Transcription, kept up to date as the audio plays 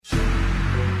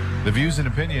The views and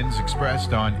opinions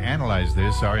expressed on Analyze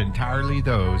This are entirely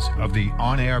those of the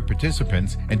on-air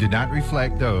participants and do not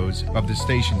reflect those of the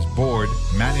station's board,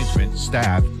 management,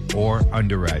 staff, or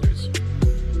underwriters.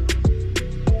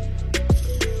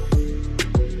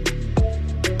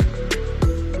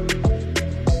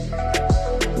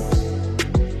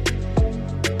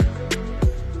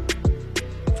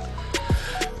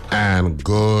 And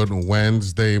good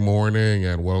Wednesday morning,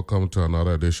 and welcome to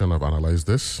another edition of Analyze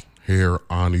This here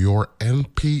on your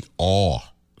NPR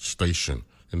station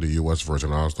in the U.S.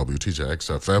 Virgin Islands,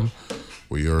 WTJX FM.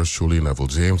 With yours truly, Neville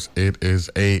James. It is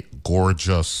a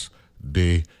gorgeous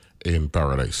day in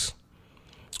paradise,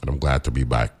 and I'm glad to be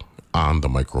back on the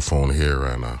microphone here.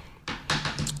 And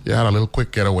had a little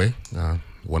quick getaway.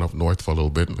 Went up north for a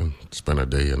little bit and spent a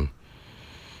day in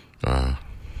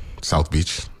South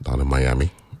Beach down in Miami.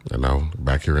 And now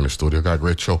back here in the studio. Got a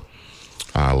great show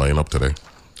laying up today.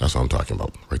 That's what I'm talking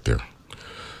about right there.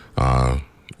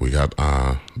 We got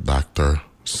Dr.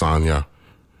 Sonjia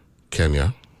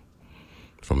Kenya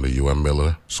from the UM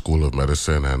School of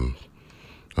Medicine and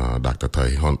Dr. Tai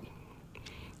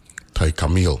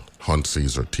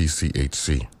Hunte-Ceasar,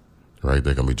 TCHC. Right,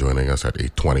 they're going to be joining us at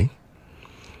 8:20.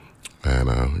 And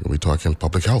we'll be talking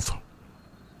public health.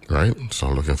 Right? So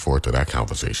I'm looking forward to that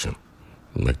conversation.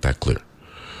 Make that clear.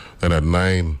 Then at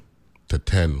 9 to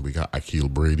 10, we got Akil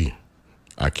Brady,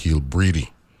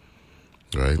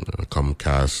 right? Some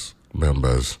cast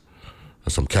members,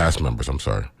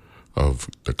 of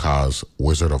the cause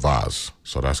Wizard of Oz.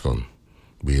 So that's going to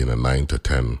be in the 9 to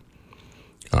 10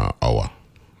 hour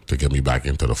to get me back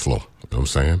into the flow. You know what I'm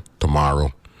saying?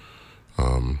 Tomorrow,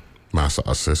 Master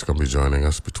Assist going to be joining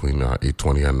us between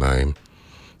 8:20 and 9.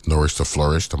 Nourish to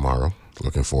Flourish tomorrow.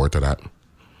 Looking forward to that.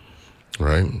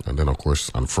 Right? And then, of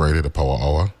course, on Friday, the Power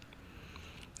Hour.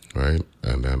 Right?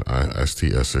 And then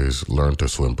STSA's Learn to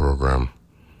Swim program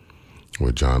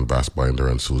with John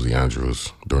Bassbinder and Susie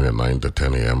Andrews during the 9 to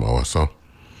 10 a.m. hour. So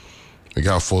we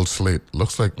got a full slate.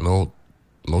 Looks like no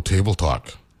table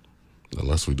talk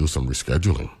unless we do some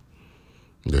rescheduling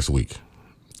this week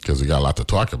because we got a lot to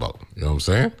talk about. You know what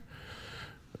I'm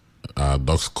saying?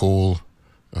 Doug's cool.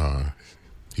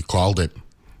 He called it.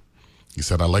 He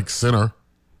said, I like Sinner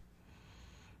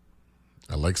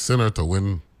to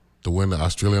win the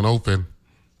Australian Open.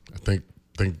 I think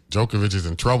Djokovic is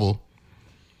in trouble.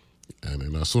 And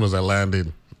then as soon as I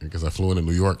landed, because I flew into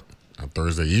New York on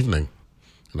Thursday evening,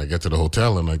 and I get to the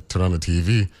hotel and I turn on the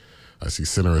TV, I see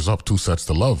Sinner is up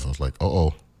 2-0. I was like,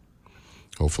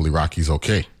 hopefully Rocky's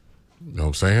okay. You know what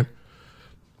I'm saying?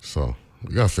 So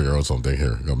we got to figure out something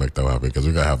here. We got to make that happen because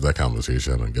we got to have that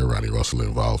conversation and get Ronnie Russell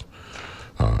involved,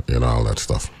 all that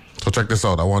stuff. So check this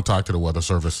out. I want to talk to the Weather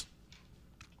Service.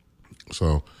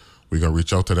 So we're going to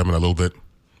reach out to them in a little bit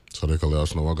so they can let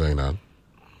us know what's going on.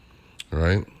 All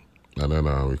right? And then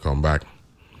we come back,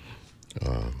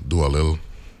 do a little...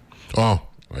 I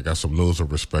got some news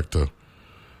with respect to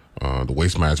the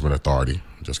Waste Management Authority.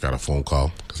 Just got a phone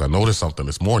call because I noticed something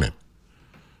this morning.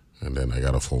 And then I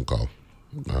got a phone call.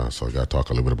 So I got to talk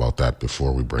a little bit about that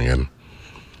before we bring in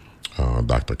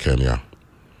Dr. Kenya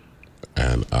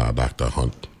and Dr.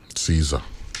 Hunte-Ceasar.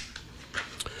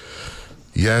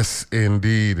 Yes,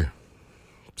 indeed.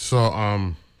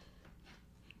 So,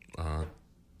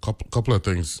 couple of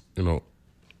things, when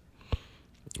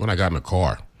I got in the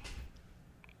car,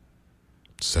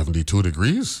 72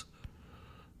 degrees.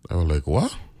 I was like,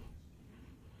 what?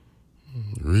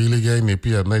 Really getting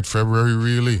nippy at night, February,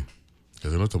 really?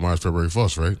 Because tomorrow's February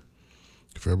 1st, right?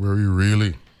 February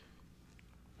really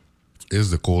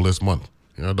is the coldest month.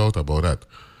 No doubt about that.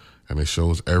 And it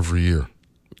shows every year.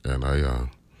 And I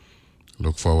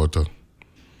look forward to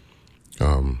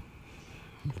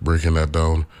breaking that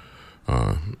down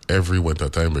every winter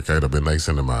time. It kind of been nice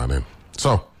in the morning.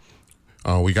 So,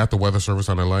 we got the Weather Service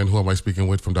on the line. Who am I speaking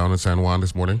with from down in San Juan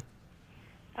this morning?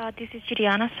 This is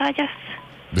Giuliana Sajas.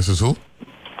 This is who?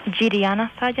 Giuliana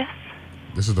Sajas.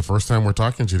 This is the first time we're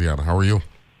talking, Giuliana. How are you?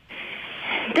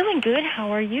 Doing good.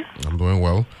 How are you? I'm doing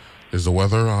well. Is the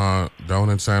weather down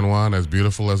in San Juan as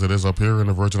beautiful as it is up here in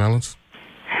the Virgin Islands?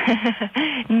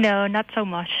 No, not so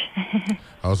much.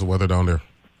 How's the weather down there?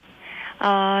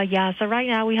 So right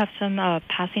now we have some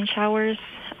passing showers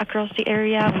across the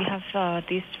area. We have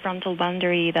this frontal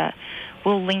boundary that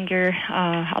will linger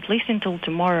at least until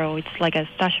tomorrow. It's like a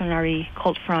stationary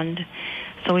cold front.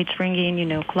 So it's bringing,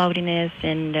 cloudiness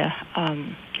and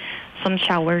some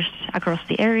showers across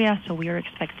the area. So we are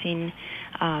expecting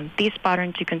this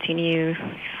pattern to continue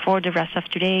for the rest of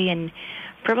today and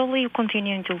probably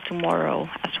continue until tomorrow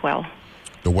as well.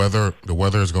 The weather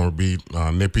is going to be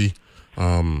nippy,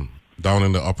 down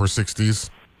in the upper 60s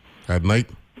at night.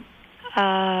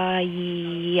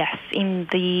 Yes, in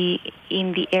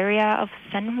the area of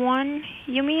San Juan,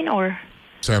 you mean, or?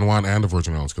 San Juan and the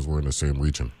Virgin Islands, because we're in the same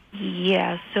region.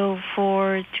 Yeah, so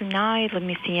for tonight, let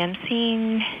me see, I'm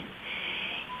seeing,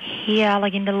 yeah,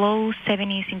 like in the low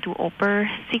 70s into upper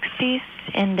 60s,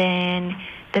 and then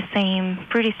the same,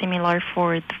 pretty similar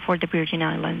for the Virgin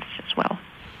Islands as well.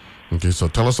 Okay, so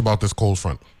tell us about this cold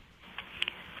front.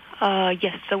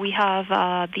 Yes, so we have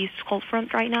this cold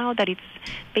front right now that it's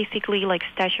basically like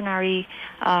stationary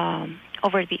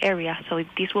over the area. So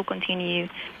this will continue,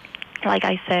 like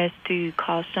I said, to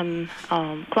cause some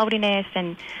cloudiness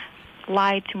and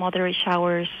light to moderate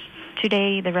showers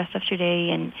today, the rest of today,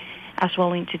 and as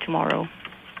well into tomorrow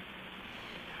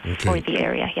for the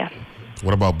area, yeah.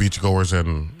 What about beachgoers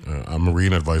and a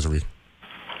marine advisory?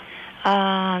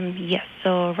 Yes,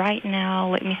 so right now,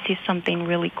 let me see something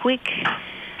really quick.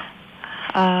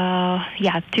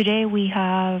 Today we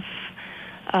have,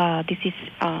 this is,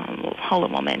 hold a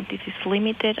moment, this is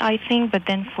limited, I think, but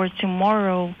then for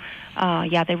tomorrow,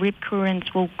 the rip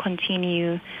currents will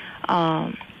continue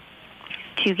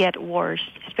to get worse,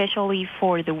 especially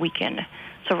for the weekend.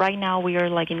 So right now we are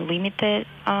like in limited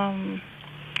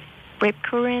rip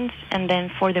currents, and then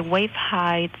for the wave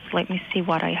heights, let me see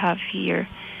what I have here.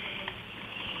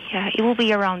 Yeah, it will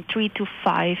be around 3 to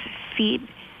 5 feet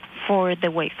for the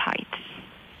wave heights.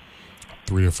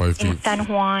 3 to 5 feet. In San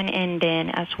Juan, and then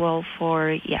as well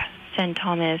for, St.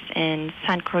 Thomas and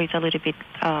San Croix a little bit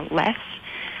less.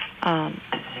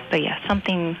 But yeah,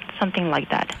 something like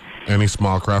that. Any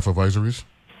small craft advisories?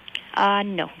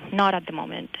 No, not at the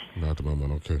moment. Not at the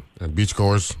moment, okay. And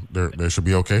beachgoers, they should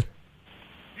be okay?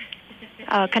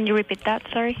 Can you repeat that,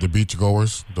 sorry? The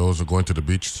beachgoers, those are going to the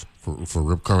beach for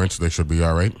rip currents, they should be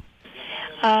all right?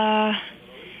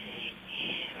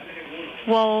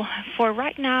 Well, for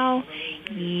right now,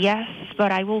 yes,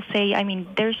 but I will say, I mean,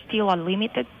 there's still a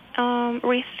limited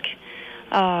risk.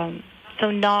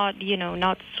 So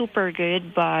not super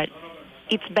good, but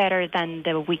it's better than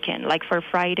the weekend. Like for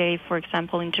Friday, for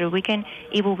example, into the weekend,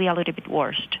 it will be a little bit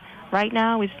worse. Right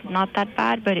now, it's not that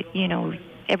bad, but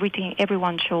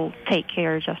everyone should take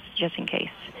care just in case.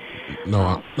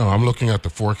 No, I'm looking at the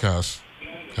forecast,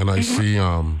 and I see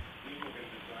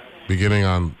beginning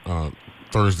on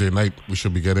Thursday night, we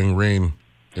should be getting rain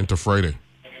into Friday.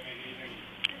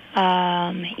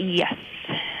 Yes.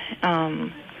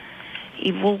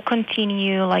 It will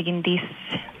continue like in this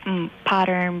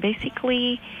pattern,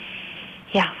 basically,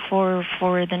 for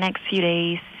the next few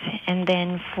days. And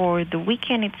then for the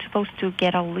weekend, it's supposed to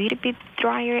get a little bit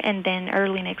drier, and then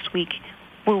early next week,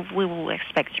 we will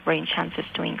expect rain chances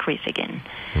to increase again.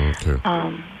 Okay.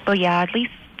 But yeah, at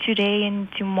least today and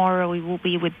tomorrow, it will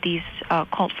be with this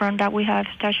cold front that we have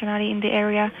stationary in the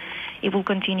area. It will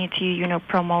continue to,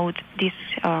 promote this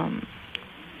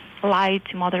light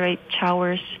to moderate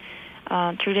showers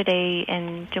through the day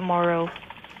and tomorrow.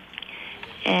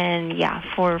 And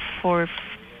for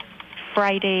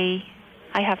Friday,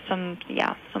 I have some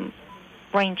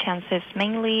rain chances,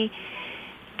 mainly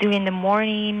during the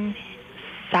morning,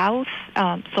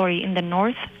 in the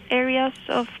north areas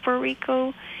of Puerto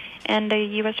Rico and the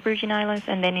U.S. Virgin Islands,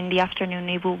 and then in the afternoon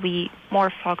it will be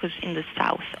more focused in the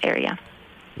south area.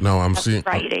 No, I'm seeing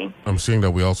Friday. I'm seeing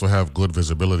that we also have good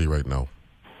visibility right now.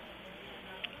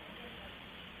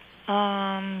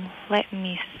 Let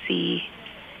me see.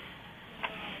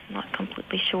 Not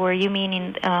completely sure. You mean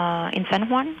in San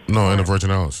Juan? No, in the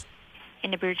Virgin Islands.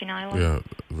 In the Virgin Islands? Yeah,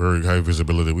 very high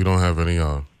visibility. We don't have any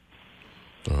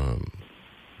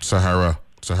Sahara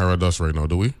dust right now,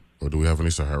 do we? Or do we have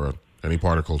any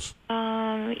particles?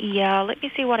 Let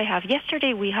me see what I have.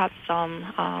 Yesterday we had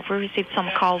we received some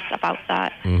calls about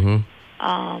that.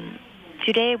 Mm-hmm.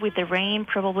 Today with the rain,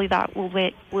 probably that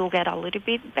will get a little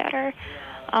bit better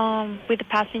with the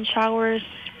passing showers.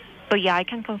 But I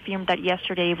can confirm that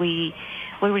yesterday we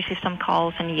received some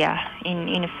calls, and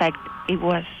in effect it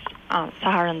was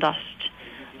Saharan dust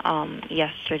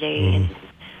yesterday.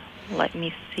 Mm-hmm. Let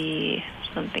me see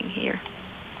something here.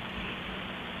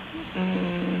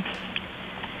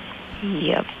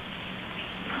 Yep.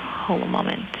 Hold a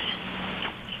moment.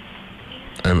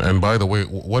 And by the way,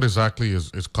 what exactly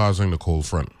is causing the cold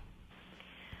front?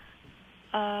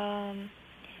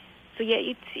 So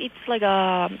it's like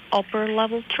a upper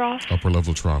level trough. Upper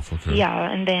level trough, okay.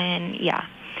 Yeah, and then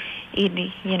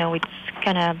it's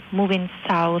kind of moving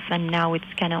south, and now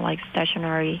it's kind of like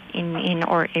stationary in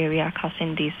our area,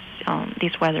 causing this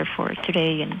weather for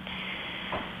today and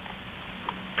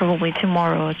probably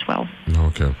tomorrow as well.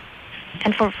 Okay.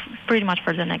 And for pretty much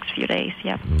for the next few days,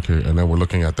 yeah. Okay, and then we're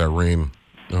looking at that rain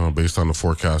based on the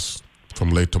forecast from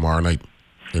late tomorrow night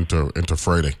into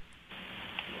Friday.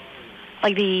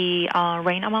 Like the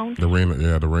rain amount? The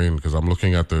rain, because I'm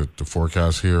looking at the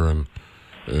forecast here, and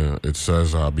it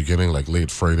says beginning like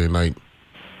late Friday night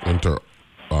into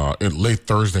late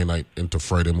Thursday night into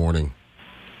Friday morning.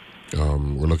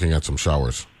 We're looking at some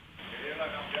showers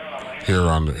here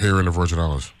in the Virgin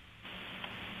Islands.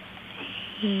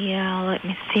 Yeah, let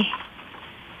me see.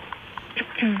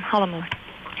 Hold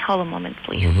a moment,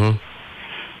 please. Mm-hmm.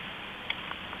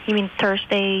 You mean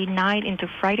Thursday night into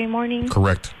Friday morning?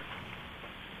 Correct.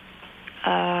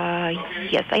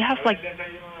 Yes, I have like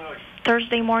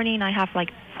Thursday morning. I have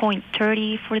like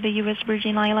 0.30 for the U.S.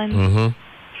 Virgin Islands, Mm-hmm.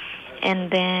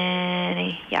 and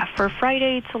then for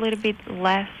Friday it's a little bit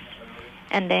less,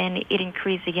 and then it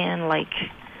increases again like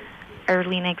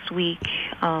early next week.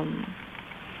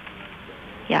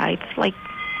 It's like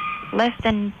less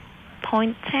than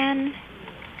 0.10,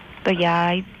 but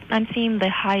I'm seeing the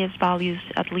highest values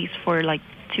at least for like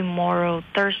tomorrow,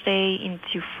 Thursday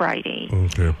into Friday.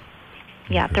 Okay.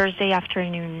 Yeah, Okay. Thursday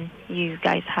afternoon, you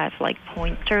guys have like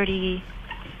 0.30,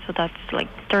 so that's like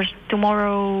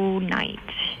tomorrow night.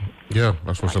 Yeah,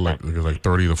 that's what's like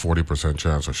 30 to 40%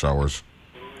 chance of showers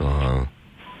tomorrow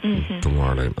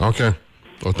night. Okay.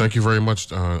 Well, thank you very much,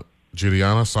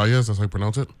 Juliana Sayez. That's how you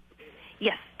pronounce it?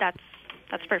 Yes, that's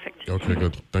perfect. Okay,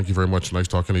 good. Thank you very much. Nice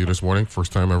talking to you this morning.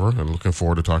 First time ever, and looking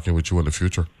forward to talking with you in the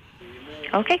future.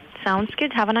 Okay, sounds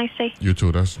good. Have a nice day. You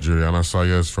too. That's Juliana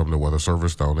Sayez from the Weather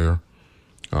Service down there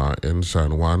in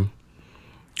San Juan.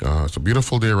 It's a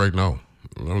beautiful day right now.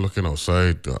 I'm looking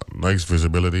outside. Nice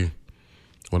visibility.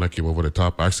 When I came over the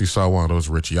top, I actually saw one of those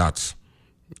rich yachts.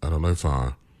 I don't know if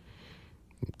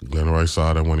Glenroy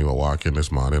saw them when he was walking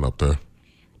this morning up there.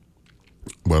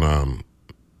 But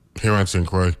here in St.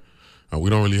 Croix, we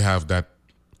don't really have that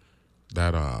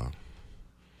how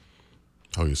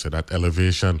you say, that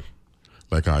elevation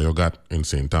like you got in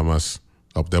St. Thomas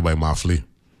up there by Maffley.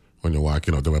 When you're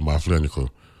walking up there by Maffley, and you could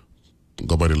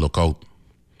go by the lookout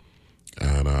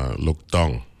and look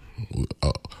down.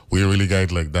 We really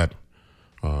got like that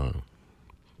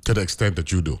to the extent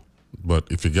that you do. But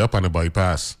if you get up on the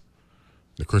bypass,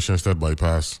 the Christiansted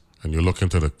bypass, and you look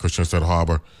into the Christiansted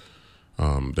Harbor,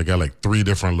 they got like 3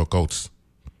 different lookouts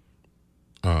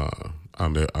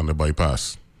on the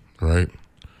bypass, right?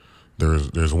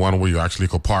 There's one where you actually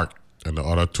could park, and the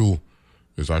other 2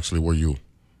 is actually where you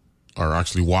are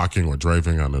actually walking or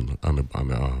driving on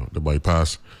the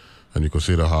bypass, and you can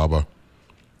see the harbor.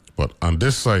 But on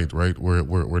this side, right,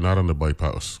 we're not on the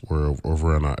bypass. We're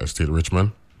over in Estate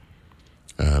Richmond,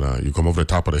 and you come over the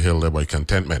top of the hill there by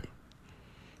Contentment.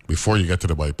 Before you get to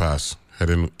the bypass,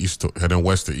 heading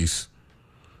west to east,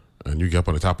 and you get up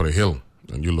on the top of the hill,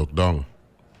 and you look down,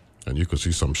 and you could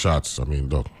see some shots. I mean,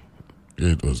 look,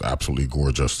 it was absolutely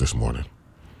gorgeous this morning.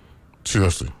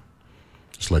 Seriously,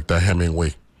 it's like that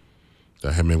Hemingway.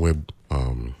 I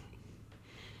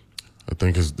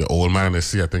think is The Old Man in the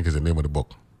Sea, I think is the name of the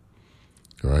book.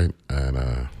 Right? And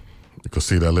you could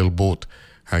see that little boat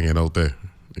hanging out there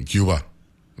in Cuba.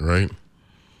 Right?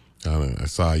 And I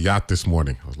saw a yacht this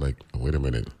morning. I was like, wait a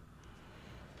minute.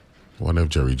 I wonder if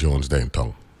Jerry Jones there in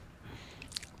town.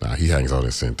 Nah, he hangs out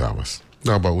in St. Thomas.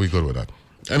 No, but we good with that.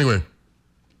 Anyway,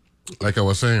 like I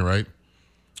was saying, right?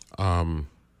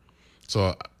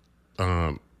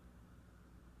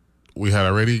 We had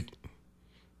already,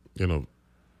 been a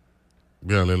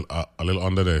little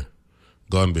under the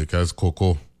gun because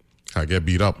Coco had get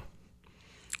beat up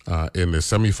in the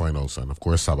semifinals, and of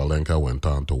course Sabalenka went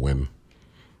on to win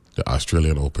the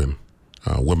Australian Open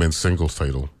women's singles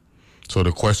title. So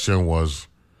the question was,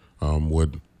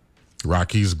 would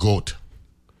Rocky's GOAT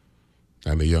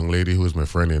and the young lady who is my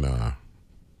friend in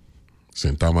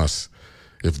St. Thomas,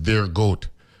 if their GOAT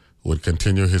would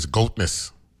continue his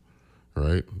GOATness,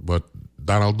 right? But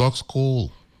Donald Duck's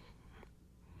Cole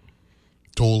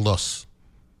told us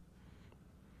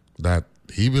that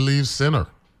he believes Sinner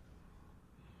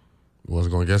was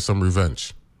going to get some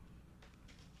revenge.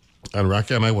 And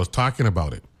Rocky and I was talking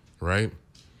about it, right?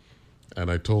 And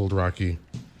I told Rocky,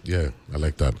 yeah, I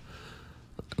like that.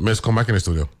 Miss, come back in the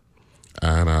studio.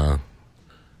 And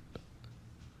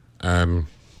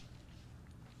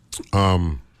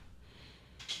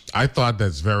I thought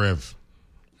that Zverev,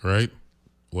 right,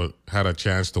 had a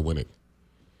chance to win it.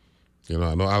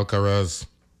 I know Alcaraz,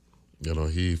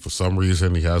 he, for some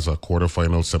reason, he has a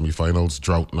quarterfinals, semifinals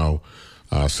drought now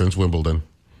since Wimbledon.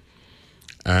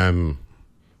 And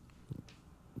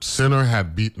Sinner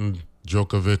had beaten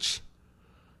Djokovic.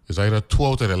 It's either 2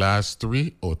 out of the last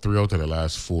 3 or 3 out of the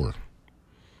last 4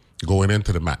 going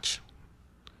into the match.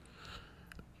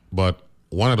 But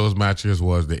one of those matches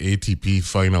was the ATP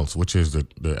Finals, which is at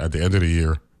the end of the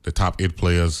year, the top 8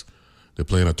 players, they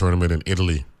play in a tournament in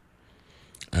Italy.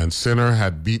 And Sinner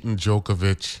had beaten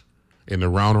Djokovic in the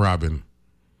round robin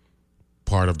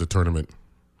part of the tournament.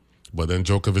 But then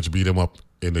Djokovic beat him up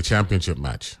in the championship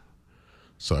match.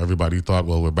 So everybody thought,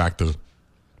 well, we're back to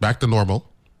normal.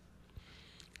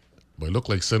 But it looked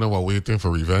like Sinner was waiting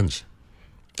for revenge.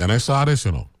 And I saw this,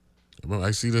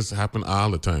 I see this happen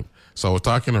all the time. So I was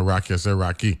talking to Rocky. I said,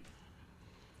 Rocky,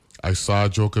 I saw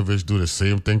Djokovic do the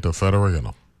same thing to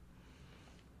Federer,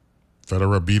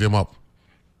 Federer beat him up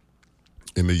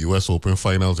in the U.S. Open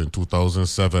Finals in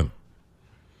 2007.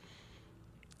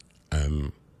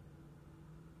 And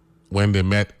when they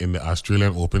met in the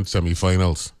Australian Open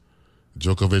semifinals,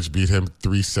 Djokovic beat him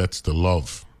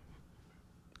 3-0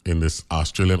 in this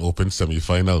Australian Open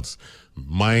semifinals.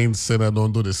 Mine, Sinner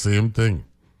don't do the same thing.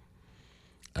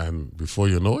 And before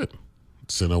you know it,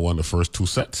 Sinner won the first 2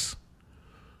 sets.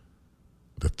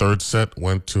 The third set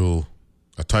went to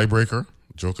a tiebreaker.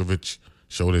 Djokovic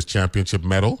showed his championship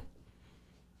medal,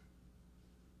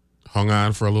 hung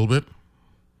on for a little bit,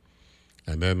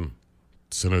 and then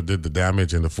Sinner did the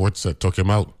damage in the fourth set, took him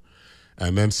out.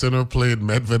 And then Sinner played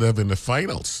Medvedev in the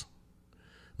finals.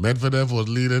 Medvedev was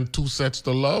leading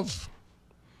 2-0,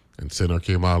 and Sinner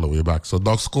came all the way back. So,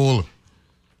 Doc School,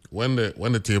 when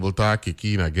the table talk kick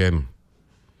in again,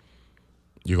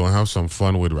 you're going to have some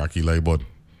fun with Rocky Leibod.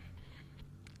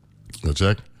 You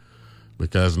check?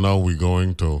 Because now we're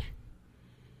going to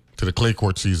the clay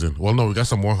court season. Well, no, we got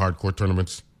some more hard court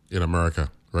tournaments in America,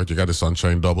 right? You got the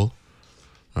Sunshine Double,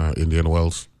 Indian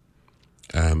Wells,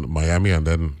 and Miami. And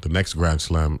then the next Grand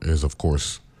Slam is, of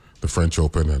course, the French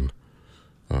Open. And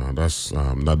that's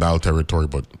Nadal territory,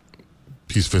 but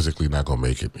he's physically not going to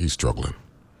make it. He's struggling.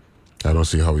 I don't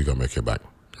see how he's going to make it back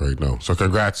right now. So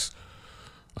congrats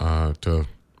to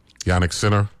Yannick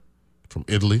Sinner from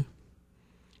Italy,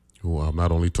 who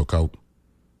not only took out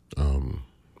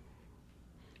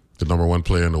the number one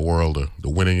player in the world, the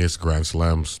winningest Grand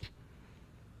Slams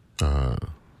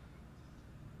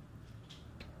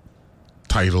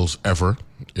titles ever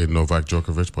in Novak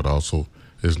Djokovic, but also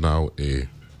is now a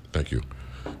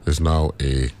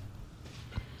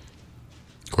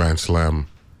Grand Slam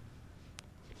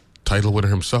title winner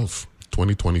himself,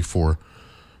 2024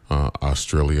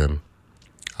 Australian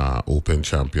Open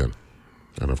champion.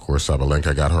 And of course,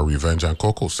 Sabalenka got her revenge on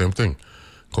Coco. Same thing.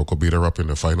 Coco beat her up in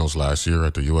the finals last year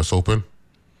at the U.S. Open,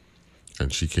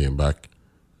 and she came back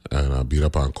and beat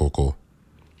up on Coco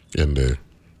in the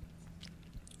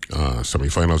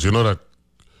semifinals. You know that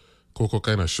Coco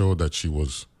kind of showed that she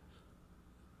was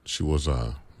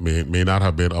may not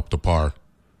have been up to par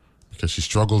because she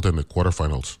struggled in the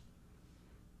quarterfinals.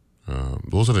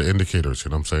 Those are the indicators,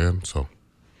 you know what I'm saying? So,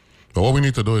 but what we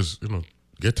need to do is,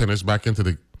 get tennis back into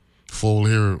the fold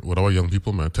here with our young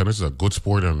people, man. Tennis is a good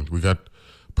sport, and we got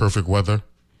perfect weather.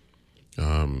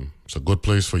 It's a good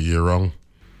place for year-round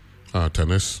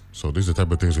tennis. So these are the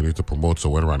type of things we need to promote. So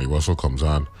when Ronnie Russell comes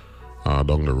on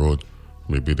down the road,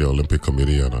 maybe the Olympic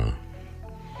Committee and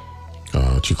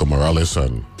Chico Morales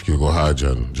and Hugo Hodge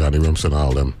and Johnny Rimson and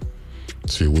all them,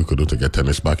 see what we could do to get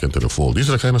tennis back into the fold. These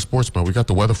are the kind of sports, man. We got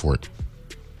the weather for it.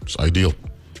 It's ideal. You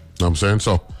know what I'm saying?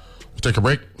 So we'll take a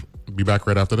break. Be back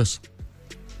right after this.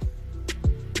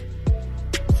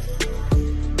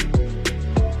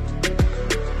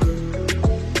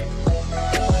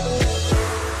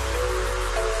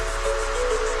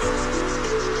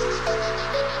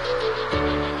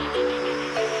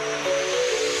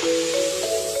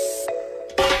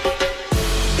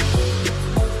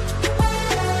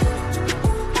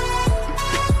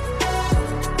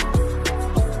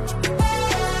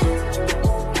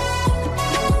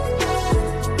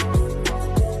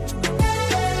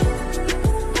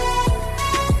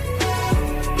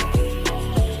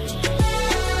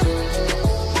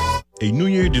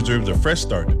 Deserves a fresh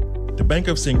start. The Bank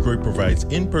of St. Croix provides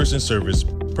in-person service,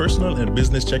 personal and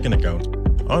business checking accounts,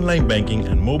 online banking,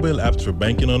 and mobile apps for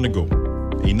banking on the go,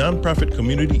 a nonprofit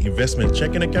community investment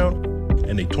checking account,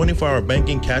 and a 24-hour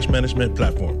banking cash management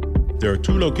platform. There are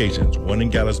 2 locations, one in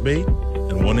Gallows Bay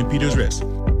and one in Peters Rest.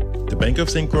 The Bank of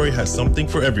St. Croix has something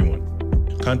for everyone.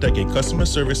 Contact a customer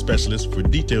service specialist for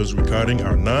details regarding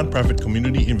our nonprofit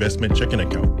community investment checking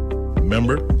account.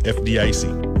 Member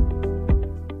FDIC.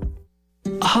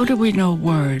 How do we know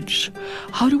words?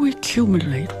 How do we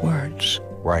accumulate words?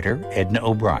 Writer Edna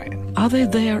O'Brien. Are they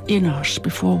there in us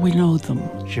before we know them?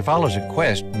 She follows a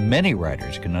quest many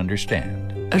writers can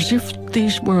understand. As if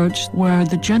these words were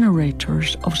the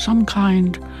generators of some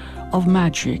kind of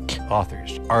magic.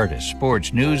 Authors, artists,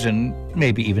 sports, news, and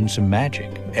maybe even some magic.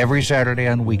 Every Saturday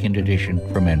on Weekend Edition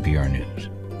from NPR News.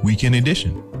 Weekend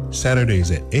Edition,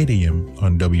 Saturdays at 8 a.m.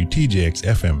 on WTJX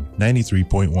FM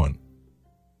 93.1.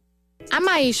 I'm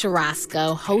Aisha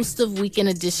Roscoe, host of Weekend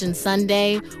Edition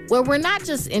Sunday, where we're not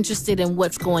just interested in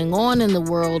what's going on in the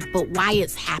world, but why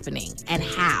it's happening and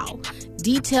how.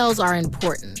 Details are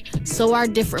important, so are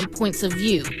different points of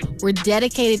view. We're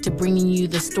dedicated to bringing you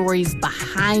the stories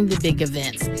behind the big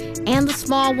events and the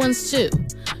small ones too.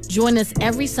 Join us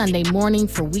every Sunday morning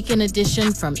for Weekend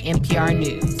Edition from NPR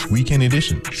News. Weekend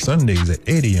Edition, Sundays at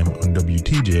 8 a.m. on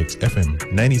WTJX FM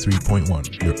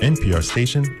 93.1, your NPR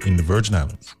station in the Virgin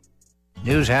Islands.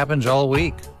 News happens all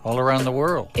week, all around the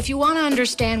world. If you want to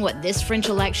understand what this French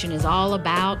election is all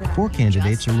about... 4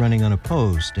 candidates are running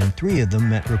unopposed, and 3 of them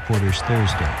met reporters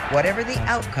Thursday. Whatever the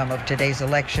outcome of today's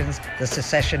elections, the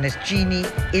secessionist genie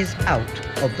is out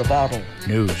of the bottle.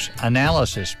 News,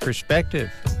 analysis,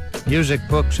 perspective, music,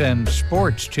 books, and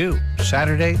sports, too.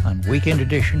 Saturday on Weekend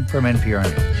Edition from NPR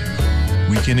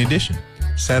News. Weekend Edition,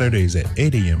 Saturdays at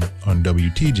 8 a.m. on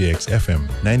WTJX FM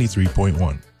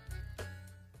 93.1.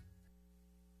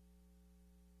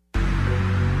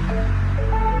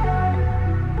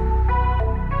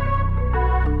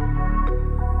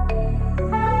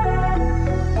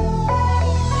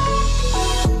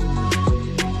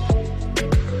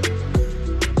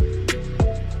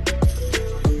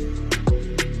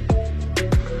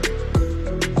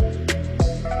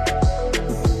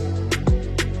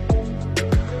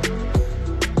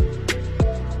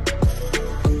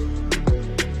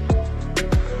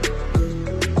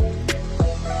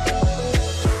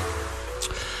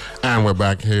 And we're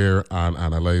back here on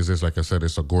Analyze This. Like I said,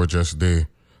 it's a gorgeous day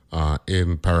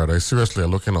in paradise. Seriously,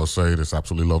 looking outside, it's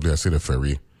absolutely lovely. I see the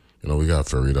ferry. You know, we got a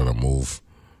ferry that'll move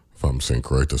from St.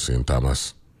 Croix to St.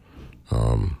 Thomas.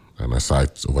 And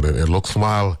aside over there, it looks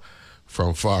small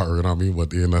from far, you know what I mean?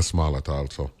 But it ain't not small at all.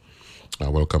 So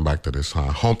welcome back to this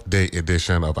Hump Day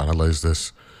edition of Analyze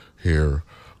This here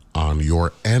on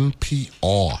your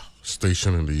NPR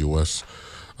station in the U.S.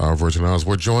 Virgin Islands.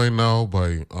 We're joined now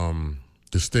by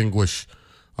distinguished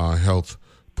health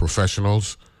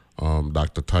professionals,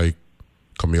 Dr. Tai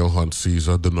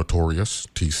Hunte-Ceasar, the notorious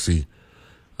TC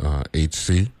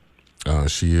HC.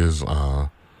 She is the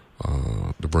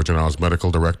Virgin Islands Medical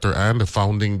Director and the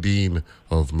founding Dean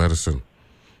of Medicine,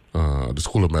 the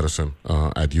School of Medicine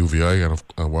at UVI.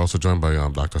 And we're also joined by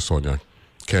Dr. Sonjia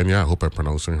Kenya. I hope I'm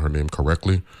pronouncing her name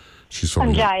correctly. She's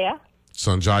from Sonjia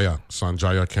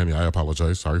Kenya. I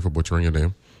apologize. Sorry for butchering your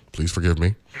name. Please forgive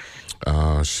me.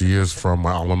 She is from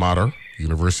my alma mater,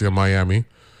 University of Miami,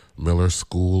 Miller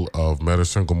School of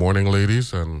Medicine. Good morning,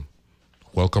 ladies, and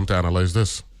welcome to Analyze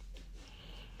This.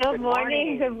 Good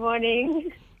morning. Good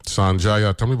morning.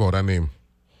 Sonjia, tell me about that name.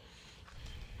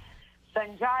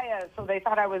 Sonjia, so they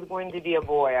thought I was going to be a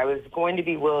boy. I was going to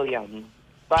be William,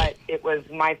 but it was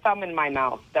my thumb in my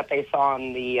mouth that they saw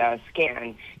on the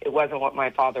scan. It wasn't what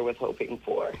my father was hoping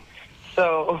for.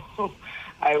 So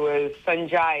I was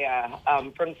Sonjia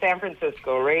from San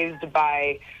Francisco, raised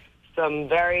by some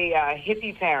very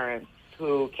hippie parents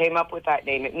who came up with that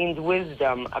name. It means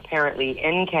wisdom, apparently,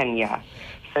 in Kenya.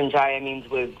 Sonjia means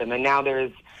wisdom. And now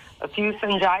there's a few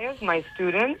Sonjias. My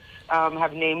students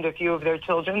have named a few of their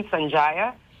children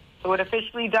Sonjia. So it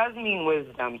officially does mean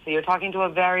wisdom. So you're talking to a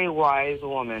very wise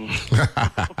woman.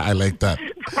 I like that.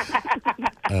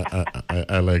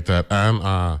 I like that.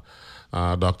 And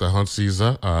Dr.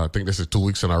 Hunte-Ceasar, I think this is 2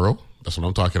 weeks in a row. That's what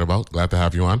I'm talking about. Glad to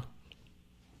have you on.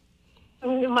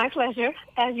 My pleasure,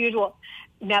 as usual.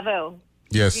 Neville,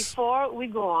 yes. Before we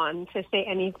go on to say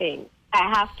anything, I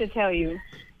have to tell you,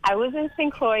 I was in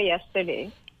St. Croix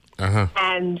yesterday,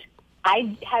 and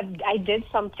I did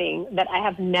something that I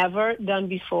have never done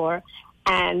before,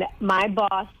 and my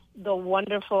boss, the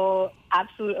wonderful,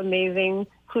 absolute amazing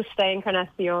Justa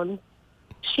Encarnacion,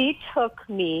 she took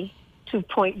me to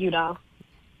Point Udall.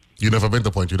 You never been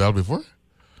to Point Udall before?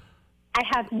 I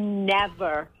have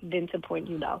never been to Point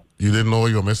Udall. You didn't know what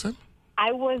you were missing? I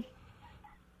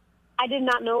did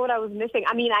not know what I was missing.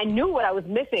 I mean, I knew what I was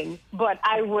missing, but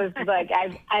I was like,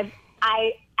 I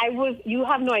was, you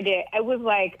have no idea. I was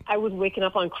like, I was waking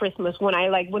up on Christmas when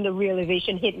the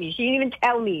realization hit me. She didn't even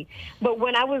tell me. But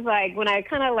when I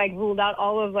kind of like ruled out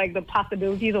all of like the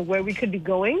possibilities of where we could be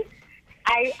going,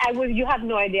 you have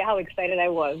no idea how excited I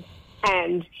was.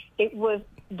 And it was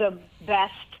the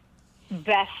best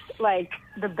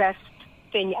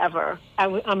thing ever.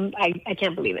 I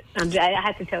can't believe it. I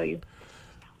had to tell you.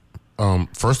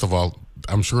 First of all,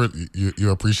 I'm sure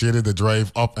you appreciated the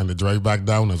drive up and the drive back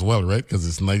down as well, right? Because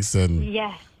it's nice and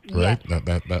right. Yes.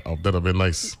 That'd have been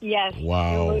nice. Yes.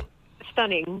 Wow. It was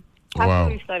stunning.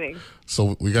 Absolutely stunning.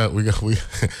 So we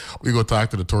go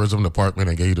talk to the tourism department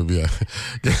and get you to be an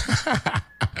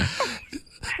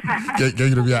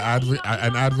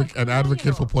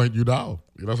advocate for Point Udall.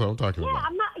 That's what I'm talking about.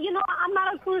 I'm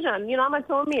conclusion. You know, I'm a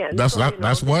Tomian. That's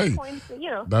why.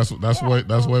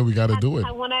 That's why we got to do it.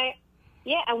 And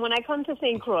when I come to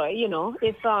St. Croix, you know,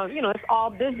 it's all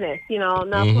business. You know,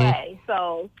 not play.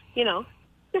 So, you know.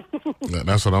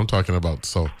 That's what I'm talking about.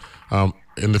 So,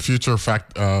 in the future,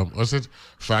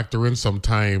 factor in some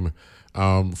time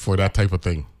for that type of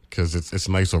thing, because it's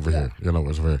nice over here. You know,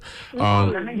 it's very.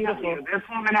 Let me tell you, this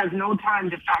woman has no time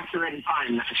to factor in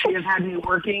time. She has had me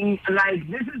working like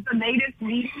this is the latest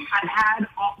meeting I've had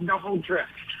the whole trip.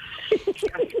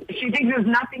 She thinks there's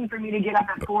nothing for me to get up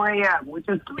at 4 a.m., which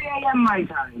is 3 a.m. my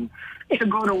time, to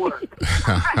go to work.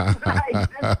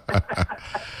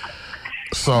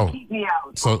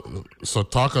 So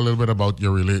talk a little bit about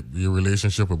your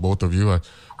relationship with both of you.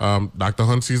 Dr.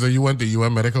 Hunte-Ceasar, you went to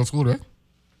UM Medical School, right?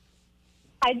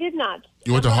 I did not.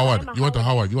 You went to Howard. I went to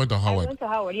Howard,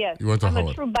 yes. You went to Howard. I'm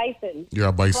a true bison. You're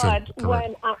a bison.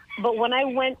 But when I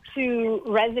went to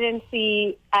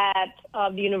residency at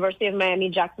the University of Miami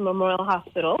Jackson Memorial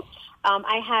Hospital,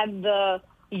 I had the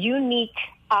unique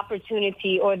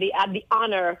opportunity or the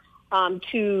honor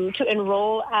to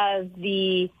enroll as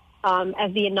the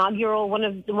inaugural one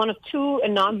of two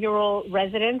inaugural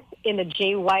residents in the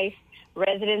J. Weiss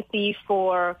residency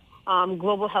for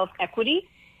global health equity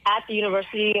at the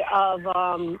University of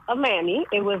Miami.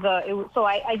 So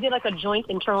I did like a joint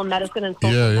internal medicine and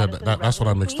social medicine. That's what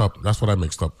I mixed up. That's what I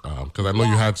mixed up because I know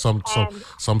you had some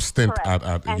stint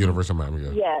at the University of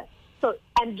Miami. Yes. So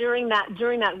and during that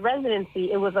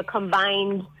residency, it was a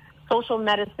combined social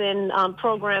medicine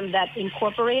program that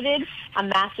incorporated a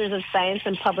Master's of Science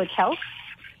in Public Health.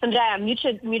 Sonjia,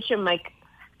 mute your mic.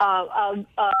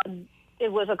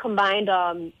 It was a combined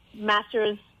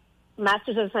Master's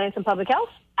of Science in Public Health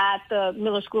at the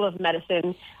Miller School of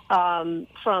Medicine in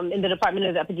the Department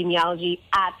of Epidemiology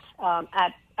at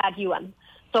UM.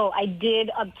 So I did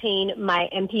obtain my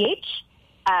MPH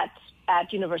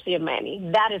at University of Miami.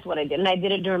 That is what I did, and I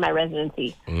did it during my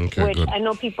residency, which good. I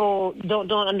know people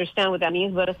don't understand what that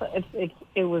means, but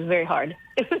it was very hard.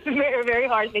 It was a very, very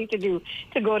hard thing to do,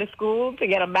 to go to school to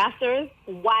get a master's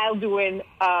while doing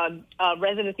a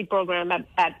residency program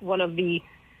at one of the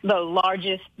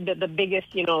largest, the biggest,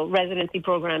 residency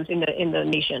programs in the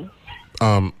nation.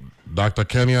 Dr.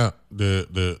 Kenya,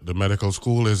 the medical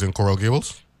school is in Coral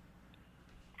Gables?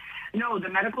 No, the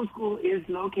medical school is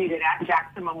located at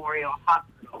Jackson Memorial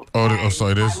Hospital. So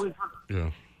it is?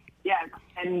 Yes,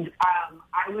 and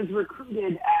I was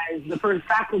recruited as the first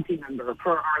faculty member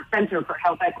for our Center for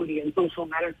Health Equity and Social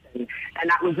Medicine, and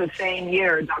that was the same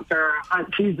year Dr.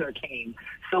 Hunte-Ceasar came.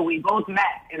 So we both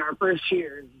met in our first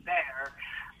years there.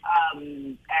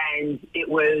 And it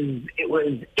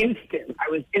was instant. I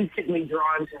was instantly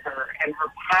drawn to her and her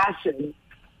passion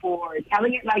for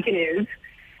telling it like it is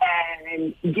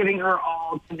and giving her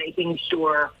all to making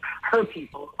sure her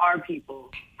people, our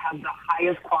people, have the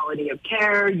highest quality of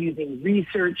care using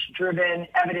research-driven,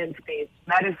 evidence-based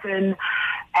medicine.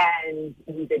 And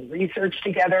we did research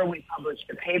together. We published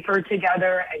a paper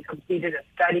together and completed a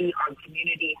study on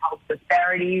community health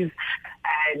disparities.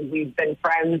 And we've been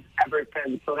friends ever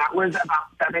since. So that was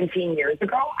about 17 years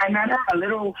ago. I met her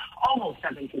almost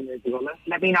 17 years ago.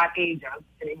 Let me not age us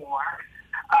anymore.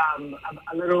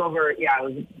 A little over, it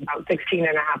was about 16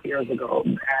 and a half years ago.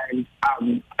 And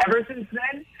ever since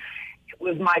then, it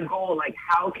was my goal, like,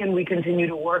 how can we continue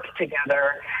to work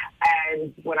together?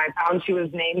 And when I found she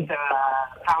was named the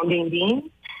founding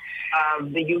dean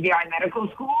of the UVI Medical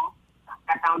School,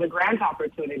 I found a grant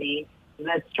opportunity.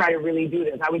 Let's try to really do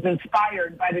this. I was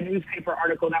inspired by the newspaper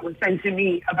article that was sent to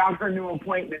me about her new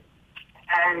appointment.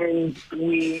 And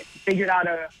we figured out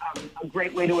a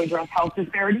great way to address health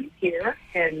disparities here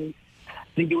in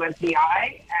the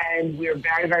USDI. And we're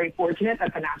very, very fortunate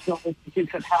that the National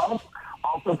Institutes of Health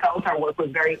also felt our work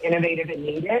was very innovative and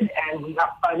needed. And we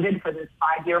got funded for this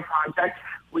 5-year project,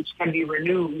 which can be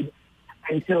renewed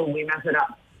until we mess it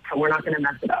up. So we're not going to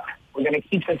mess it up. We're going to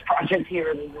keep this project here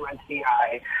in the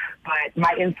USDI. But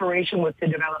my inspiration was to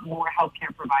develop more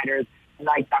healthcare providers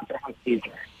like Dr.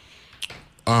 Hunte-Ceasar.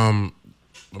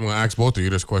 I'm going to ask both of you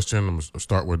this question. I'm going to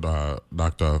start with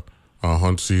Dr.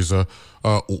 Hunte-Ceasar.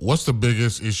 What's the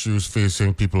biggest issues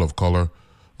facing people of color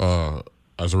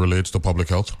as it relates to public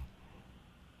health?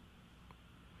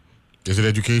 Is it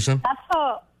education?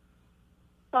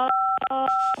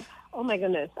 Oh my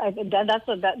goodness, that's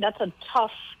a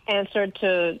tough answer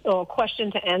or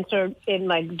question to answer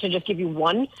to just give you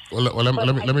one. Well,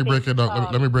 let me break it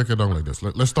down. Let me break it down like this.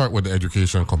 Let's start with the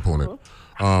education component.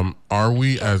 Are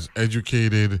we as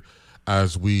educated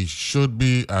as we should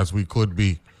be, as we could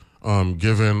be,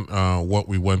 given what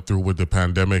we went through with the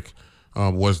pandemic?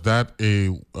 Was that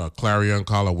a clarion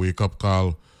call, a wake-up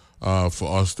call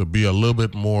for us to be a little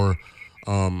bit more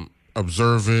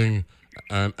observing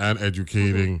and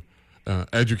educated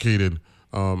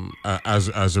as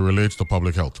it relates to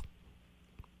public health?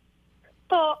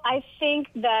 So I think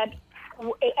that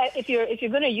if you're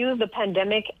going to use the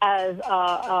pandemic as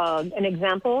an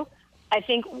example, I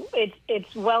think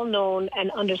it's well known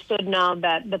and understood now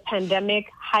that the pandemic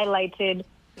highlighted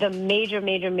the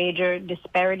major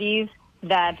disparities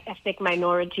that ethnic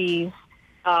minorities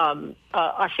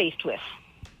are faced with.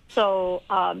 So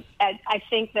I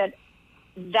think that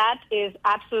is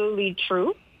absolutely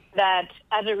true, that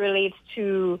as it relates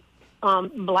to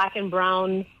Black and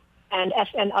brown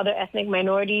and other ethnic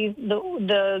minorities,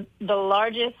 the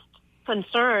largest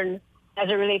concern as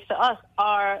it relates to us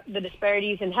are the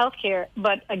disparities in healthcare.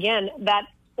 But again, that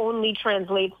only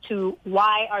translates to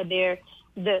why are there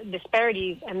the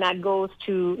disparities, and that goes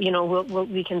to,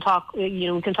 we can talk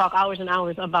hours and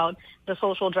hours about the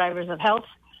social drivers of health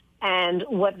and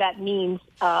what that means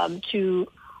to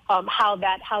how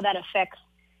that affects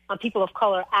people of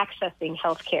color accessing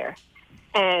healthcare.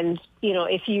 And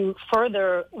if you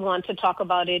further want to talk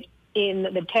about it in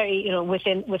the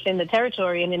within the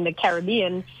territory and in the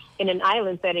Caribbean in an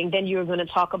island setting, then you're going to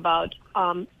talk about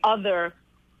other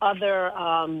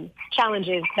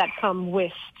challenges that come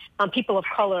with people of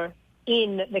color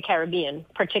in the Caribbean,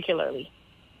 particularly.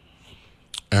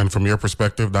 And from your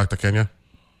perspective, Dr. Kenya?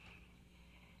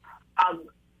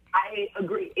 I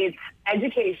agree. It's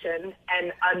education,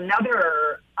 and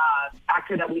another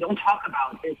factor that we don't talk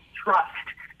about is trust.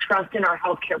 Trust in our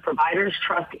healthcare providers,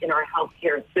 trust in our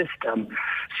healthcare system.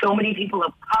 So many people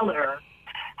of color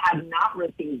have not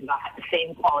received the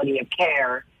same quality of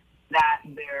care that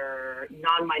their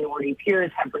non-minority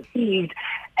peers have received,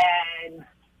 and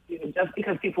just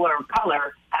because people are of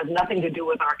color has nothing to do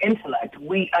with our intellect.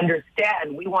 We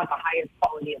understand we want the highest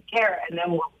quality of care, and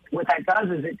then what that does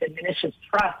is it diminishes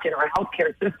trust in our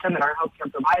healthcare system and our healthcare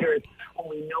providers when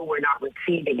we know we're not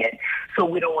receiving it. So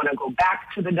we don't want to go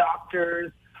back to the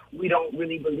doctors. We don't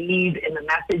really believe in the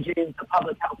messages, the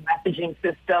public health messaging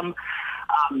system,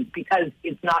 because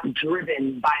it's not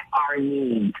driven by our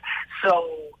needs. So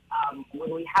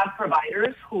when we have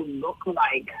providers who look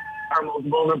like our most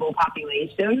vulnerable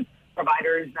populations,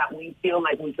 providers that we feel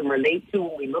like we can relate to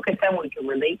when we look at them, we can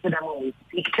relate to them when we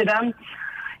speak to them,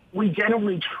 we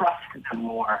generally trust them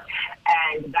more.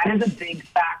 And that is a big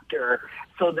factor,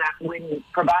 so that when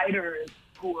providers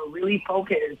who are really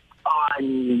focused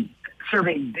on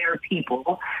serving their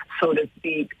people, so to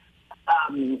speak,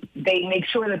 they make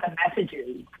sure that the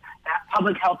messages, that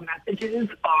public health messages,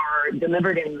 are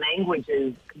delivered in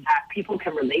languages that people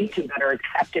can relate to, that are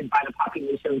accepted by the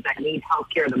populations that need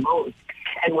healthcare the most.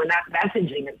 And when that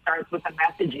messaging, it starts with a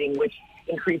messaging which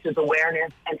increases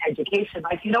awareness and education.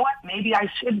 Like, you know what, maybe I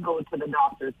should go to the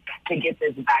doctors to get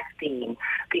this vaccine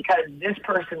because this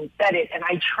person said it and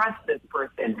I trust this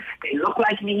person. They look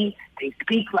like me, they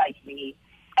speak like me,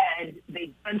 and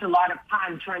they spent a lot of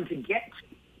time trying to get to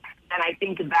me. And I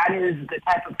think that is the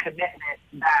type of commitment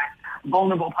that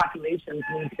vulnerable populations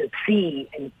need to see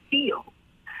and feel,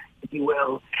 if you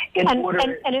will, in order.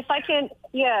 And if I can,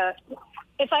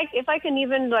 if I can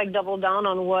even double down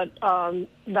on what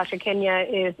Dr. Kenya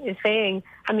is saying,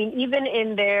 I mean, even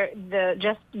in the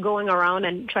just going around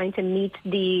and trying to meet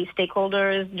the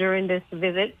stakeholders during this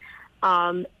visit,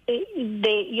 Dr.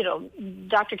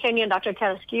 Kenya and Dr.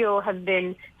 Carrasquillo have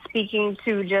been speaking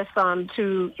to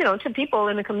to people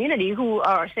in the community who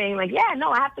are saying I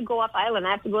have to go off island.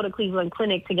 I have to go to Cleveland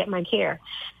Clinic to get my care.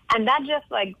 And that just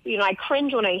I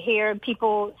cringe when I hear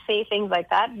people say things like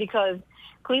that, because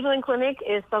Cleveland Clinic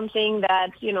is something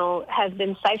that, has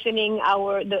been siphoning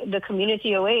the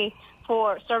community away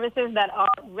for services that are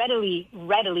readily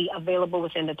available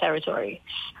within the territory,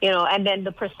 and then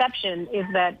the perception is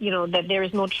that, that there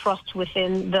is no trust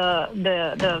within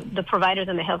the providers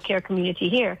and the healthcare community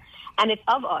here. And it's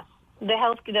of us. The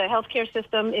healthcare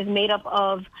system is made up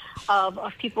of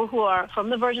people who are from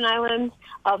the Virgin Islands,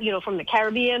 from the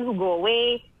Caribbean, who go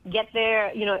away, get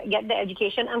the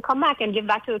education and come back and give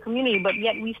back to the community. But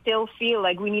yet we still feel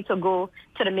like we need to go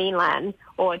to the mainland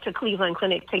or to Cleveland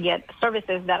Clinic to get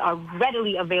services that are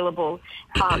readily available,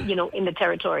 in the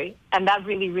territory. And that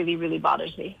really, really, really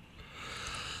bothers me.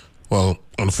 Well,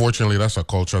 unfortunately, that's a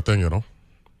culture thing, And,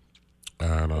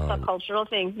 it's a cultural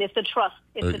thing. It's the trust.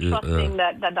 It's the trust thing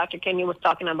that Dr. Kenya was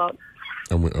talking about.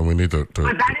 And we need to.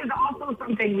 But that is also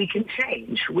something we can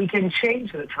change. We can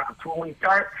change the trust when we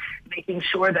start making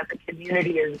sure that the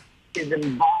community is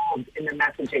involved in the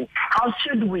messaging. How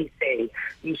should we say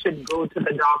you should go to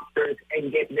the doctors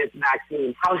and get this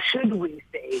vaccine? How should we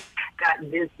say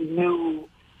that this new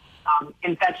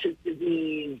infectious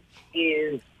disease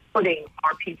is putting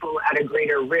our people at a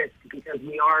greater risk because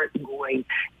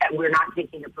we're not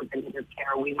taking the preventative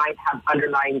care. We might have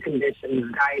underlying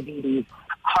conditions, diabetes,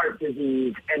 heart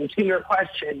disease. And to your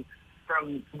question,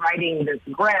 from writing this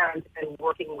grant and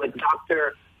working with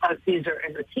Dr. Hunte-Ceasar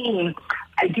and the team,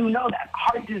 I do know that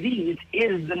heart disease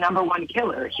is the number one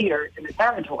killer here in the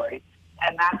territory.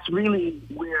 And that's really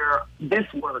where this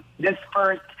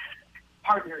first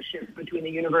partnership between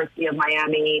the University of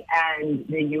Miami and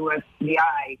the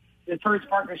UVI, the first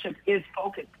partnership is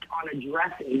focused on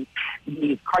addressing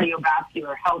these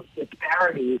cardiovascular health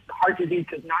disparities. Heart disease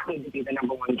does not need to be the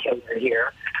number one killer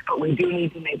here, but we do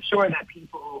need to make sure that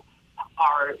people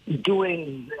are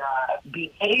doing the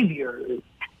behaviors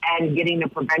and getting the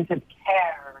preventive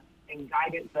care and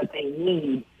guidance that they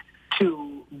need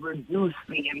to reduce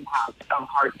the impact of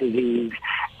heart disease.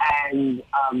 And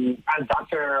as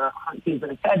Dr.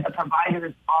 Hunte-Ceasar said, the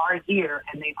providers are here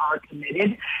and they are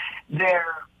committed.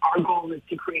 Our goal is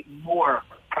to create more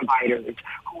providers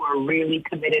who are really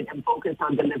committed and focused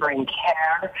on delivering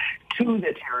care to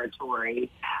the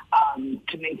territory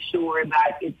to make sure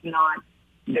that it's not,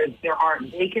 there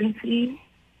aren't vacancies,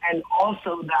 and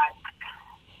also that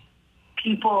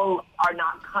people are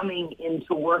not coming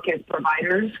into work as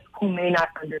providers who may not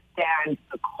understand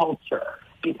the culture.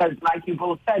 Because, like you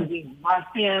both said, we must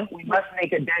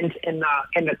make a dent in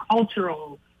the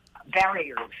cultural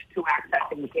barriers to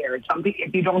accessing care.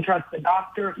 If you don't trust the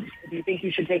doctor, if you think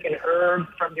you should take an herb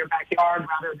from your backyard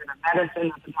rather than a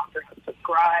medicine that the doctor has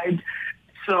prescribed.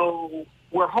 So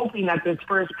we're hoping that this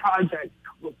first project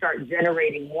will start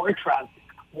generating more trust,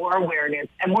 more awareness,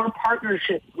 and more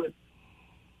partnerships with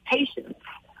patients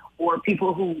or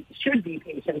people who should be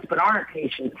patients but aren't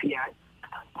patients yet.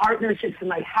 Partnerships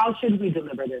and how should we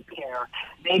deliver this care?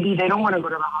 Maybe they don't want to go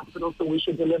to the hospital, so we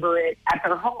should deliver it at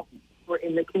their home or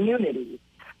in the community.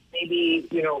 Maybe,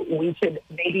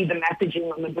 maybe the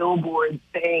messaging on the billboard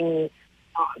saying,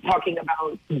 talking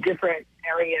about different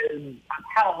areas of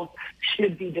health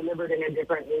should be delivered in a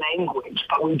different language.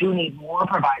 But we do need more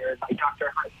providers like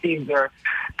Dr. Hunte-Ceasar,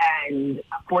 and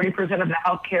 40% of the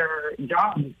healthcare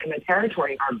jobs in the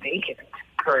territory are vacant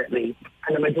currently.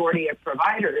 And the majority of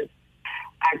providers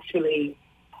actually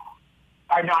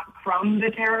are not from the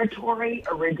territory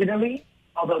originally,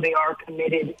 although they are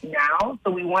committed now. So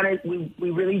we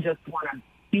really just want to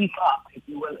beef up, if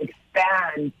you will,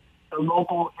 expand the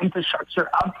local infrastructure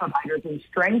of providers and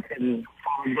strengthen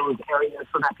all of those areas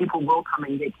so that people will come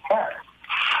and get care.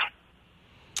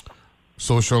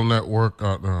 Social Network,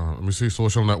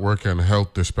 Social Network and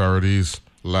Health Disparities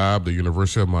Lab, the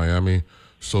University of Miami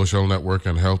Social Network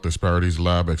and Health Disparities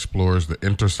Lab explores the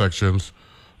intersections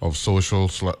of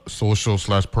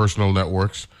social/personal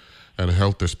networks and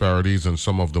health disparities in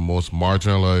some of the most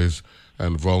marginalized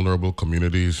and vulnerable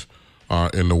communities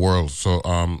in the world. So,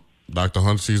 Dr.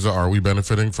 Hunte-Ceasar, are we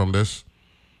benefiting from this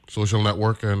Social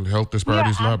Network and Health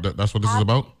Disparities Lab? That's what this is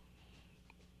about?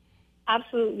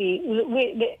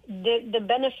 Absolutely. The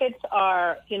benefits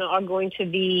are going to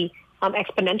be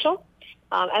exponential.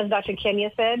 As Dr.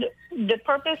 Kenya said, the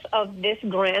purpose of this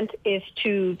grant is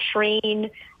to train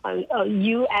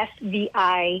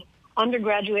USVI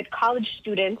undergraduate college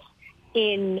students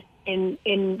in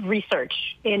research,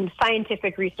 in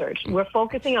scientific research. We're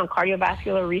focusing on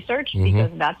cardiovascular research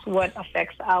because that's what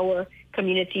affects our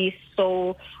community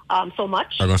so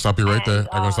much. I'm gonna stop you right there.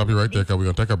 Because we're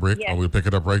gonna take a break and we'll pick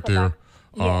it up right there.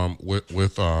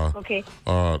 With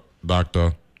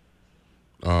Dr.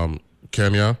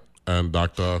 Kenya and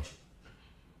Dr.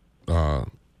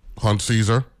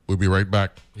 Hunte-Ceasar. We'll be right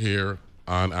back here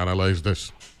on Analyze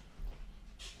This.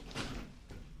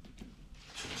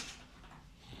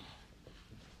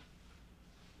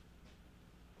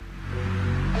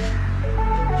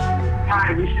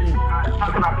 Hi, we should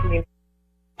talk about community.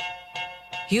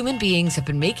 Human beings have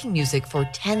been making music for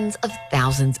tens of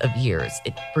thousands of years.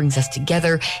 It brings us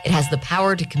together. It has the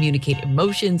power to communicate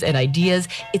emotions and ideas.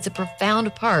 It's a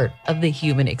profound part of the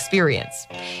human experience.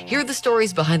 Hear the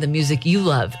stories behind the music you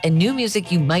love and new music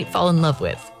you might fall in love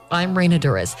with. I'm Raina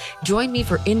Duras. Join me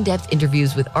for in-depth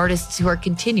interviews with artists who are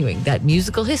continuing that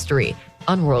musical history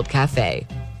on World Cafe.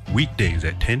 Weekdays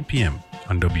at 10 p.m.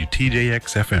 on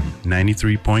WTJX FM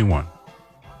 93.1.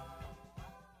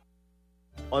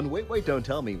 On Wait, Wait, Don't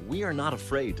Tell Me, we are not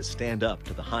afraid to stand up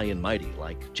to the high and mighty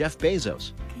like Jeff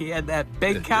Bezos. He had that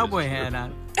big cowboy hat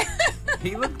on.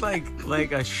 He looked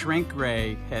like a shrink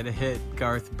ray had hit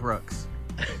Garth Brooks.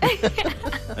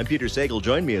 I'm Peter Sagal.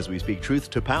 Join me as we speak truth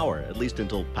to power, at least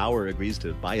until power agrees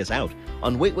to buy us out,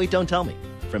 on Wait, Wait, Don't Tell Me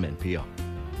from NPR.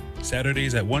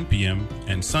 Saturdays at 1 p.m.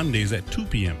 and Sundays at 2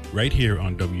 p.m. right here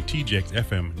on WTJX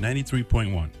FM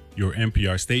 93.1, your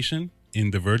NPR station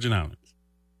in the Virgin Islands.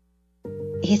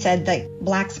 He said that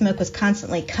black smoke was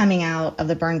constantly coming out of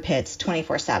the burn pits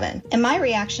 24/7. And my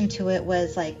reaction to it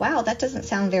was like, wow, that doesn't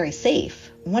sound very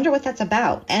safe. I wonder what that's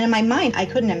about. And in my mind, I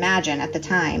couldn't imagine at the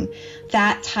time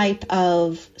that type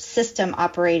of system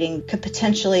operating could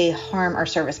potentially harm our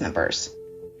service members.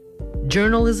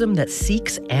 Journalism that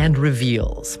seeks and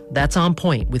reveals. That's On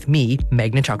Point with me,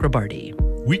 Meghna Chakrabarty.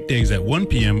 Weekdays at 1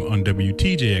 p.m. on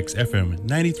WTJX FM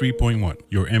 93.1,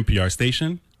 your NPR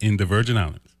station in the Virgin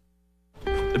Islands.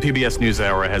 The PBS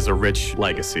NewsHour has a rich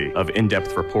legacy of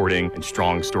in-depth reporting and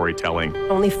strong storytelling.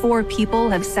 Only 4 people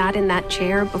have sat in that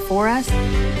chair before us,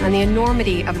 and the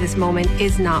enormity of this moment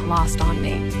is not lost on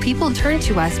me. People turn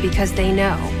to us because they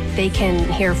know they can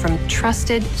hear from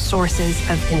trusted sources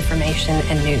of information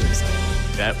and news.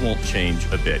 That won't change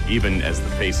a bit, even as the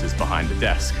faces behind the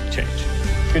desk change.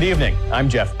 Good evening. I'm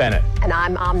Jeff Bennett. And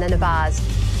I'm Amna Nabaz.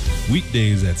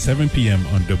 Weekdays at 7 p.m.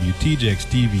 on WTJX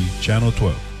TV, Channel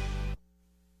 12.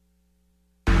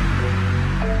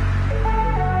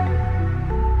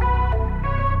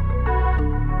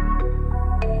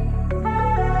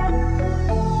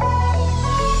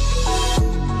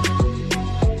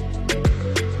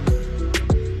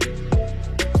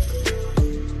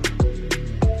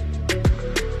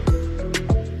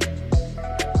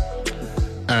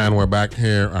 And we're back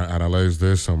here. I analyze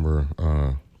this, and we're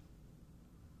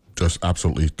just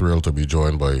absolutely thrilled to be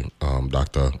joined by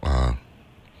Dr. I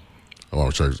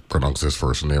want to try to pronounce his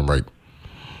first name right.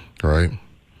 Right?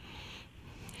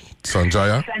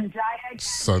 Sonjia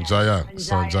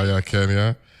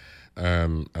Kenya,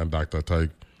 and Dr. Tai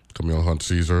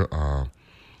Hunte-Ceasar.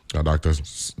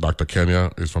 Dr.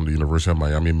 Kenya is from the University of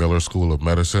Miami Miller School of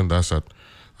Medicine. That's at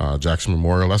Jackson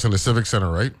Memorial. That's in the Civic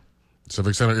Center, right?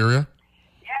 Civic Center area?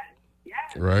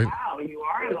 Right. Wow, you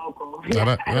are local.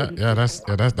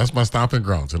 That's my stomping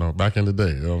grounds, back in the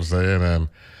day, you know what I'm saying?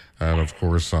 And of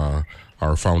course, our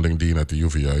founding dean at the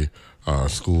UVI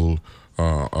School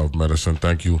of Medicine.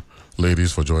 Thank you,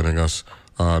 ladies, for joining us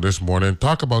this morning.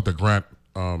 Talk about the grant,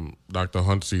 Dr.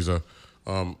 Hunte-Ceasar.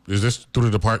 Is this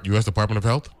through the U.S. Department of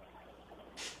Health?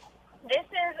 This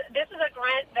is a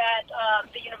grant that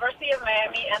the University of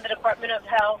Miami and the Department of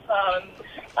Health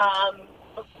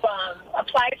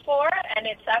applied for, and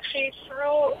it's actually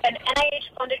through an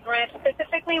NIH-funded grant.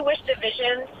 Specifically, which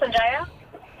division, Sonjia?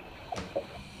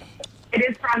 It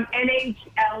is from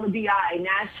NHLBI,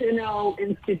 National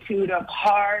Institute of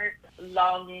Heart,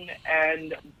 Lung,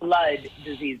 and Blood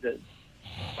Diseases.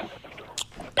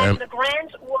 And the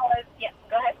grant was,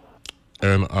 go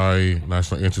ahead.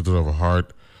 National Institute of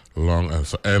Heart, Lung, and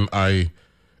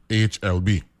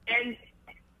NIHLB.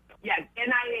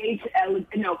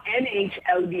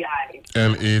 NHLBI.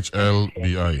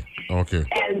 NHLBI. Okay.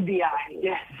 LBI,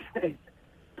 yes. Okay.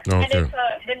 And it's,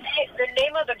 the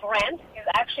name of the grant is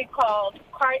actually called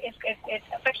it's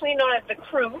affectionately known as the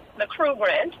CREW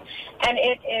grant, and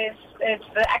it's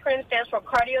the acronym stands for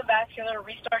Cardiovascular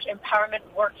Research Empowerment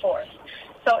Workforce.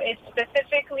 So it's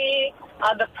specifically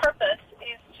the purpose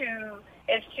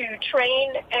is to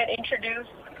train and introduce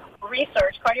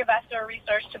cardiovascular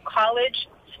research to college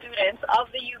students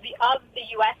of the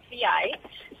USVI,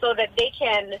 so that they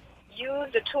can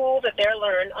use the tools that they're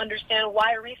learned, understand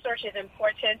why research is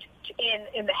important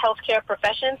in the healthcare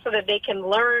profession, so that they can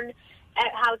learn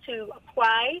how to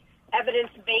apply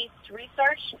evidence-based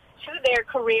research to their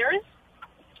careers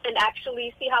and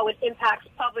actually see how it impacts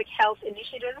public health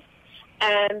initiatives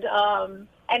and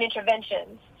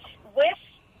interventions, with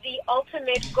the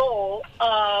ultimate goal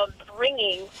of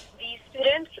bringing these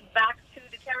students back to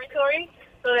the territory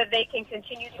so that they can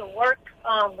continue to work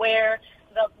where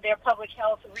their public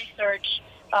health research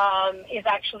is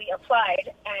actually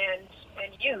applied and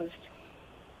used.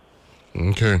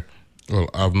 Okay. Well,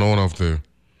 I've known about the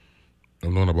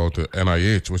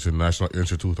NIH, which is National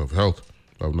Institute of Health.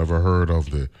 I've never heard of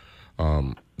the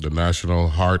National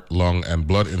Heart, Lung, and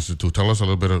Blood Institute. Tell us a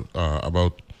little bit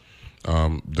about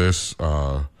this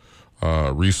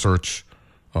research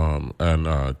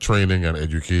and training and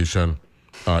education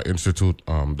institute,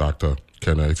 Dr.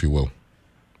 Kenya, if you will.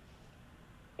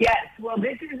 Yes, well,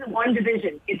 this is one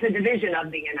division. It's a division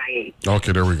of the NIH.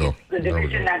 Okay, there we go. The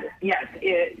division yes.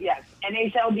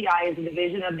 NHLBI is a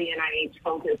division of the NIH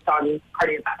focused on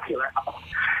cardiovascular health.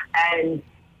 And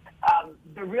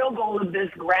the real goal of this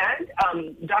grant,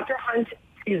 Dr.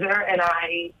 Hunte-Ceasar and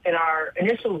I, in our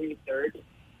initial research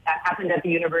that happened at the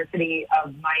University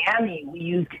of Miami, we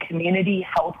used community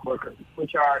health workers,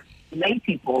 which are lay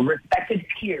people, respected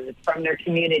peers from their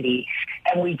community,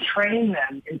 and we train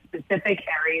them in specific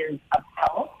areas of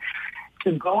health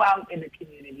to go out in the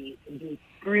community and do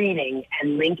screening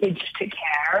and linkage to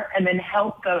care, and then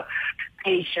help the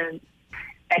patients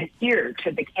adhere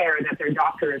to the care that their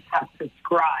doctors have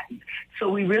prescribed. So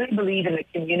we really believe in the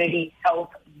community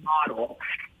health model.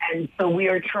 And so we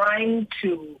are trying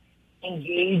to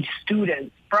engage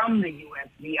students from the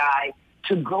USVI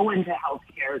to go into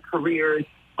healthcare careers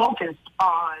focused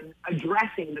on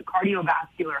addressing the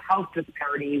cardiovascular health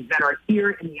disparities that are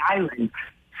here in the island.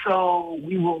 So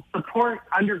we will support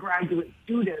undergraduate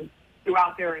students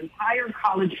throughout their entire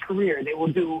college career. They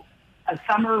will do a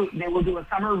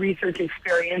summer research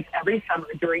experience every summer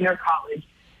during their college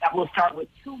that will start with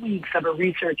 2 weeks of a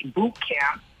research boot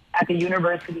camp at the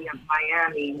University of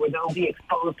Miami, where they'll be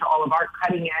exposed to all of our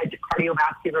cutting-edge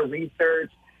cardiovascular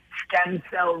research, stem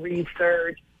cell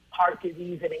research, heart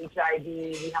disease and HIV.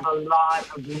 We have a lot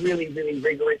of really, really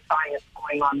rigorous science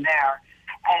going on there.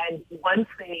 And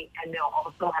they'll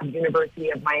also have University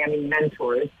of Miami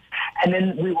mentors. And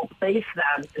then we will place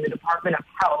them in the Department of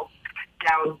Health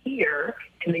down here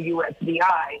in the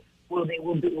USVI, where they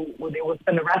will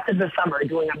spend the rest of the summer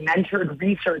doing a mentored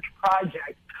research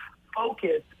project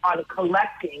focused on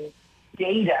collecting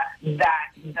data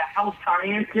that the health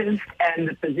scientists and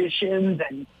the physicians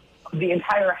and the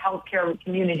entire healthcare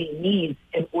community needs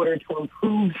in order to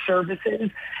improve services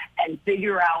and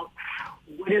figure out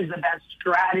what is the best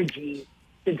strategy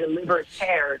to deliver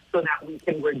care so that we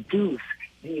can reduce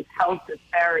these health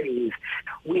disparities.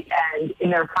 And in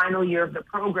their final year of the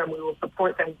program, we will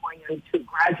support them going into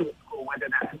graduate school, whether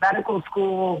that's medical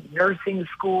school, nursing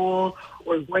school,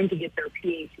 or going to get their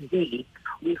PhD.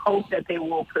 We hope that they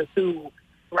will pursue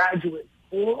graduate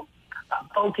school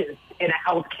focused in a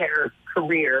healthcare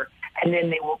career, and then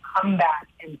they will come back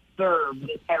and serve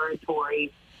the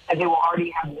territory, and they will already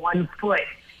have one foot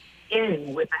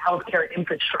in with the healthcare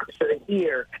infrastructure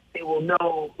here. They will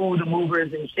know who the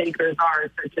movers and shakers are,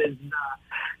 such as the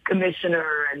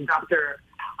commissioner and Dr.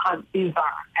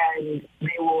 Hunt-Ceasar, and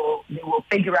they will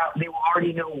figure out, they will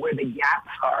already know where the gaps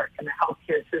are in the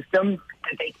healthcare system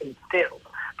that they can fill.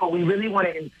 But we really want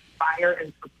to inspire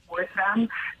and support them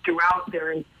throughout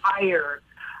their entire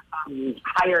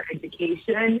higher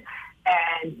education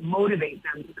and motivate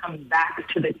them to come back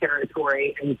to the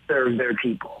territory and serve their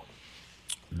people.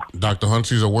 Dr.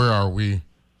 Hunt-Ceasar, where are we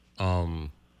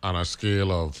on a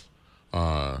scale of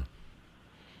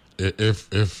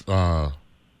if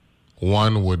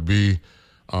 1 would be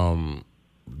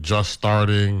just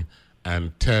starting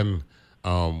and 10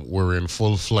 we're in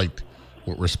full flight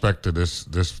with respect to this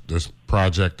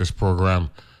project, this program?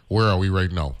 Where are we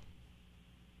right now?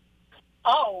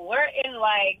 Oh, we're in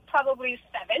probably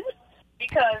 7,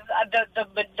 because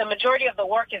the majority of the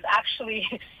work is actually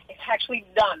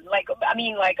done.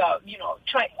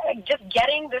 Just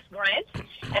getting this grant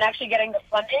and actually getting the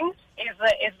funding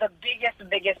is the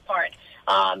biggest part.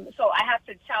 So I have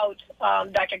to tout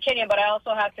Dr. Kenya, but I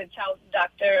also have to tout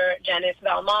Dr. Janice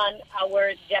Valmont,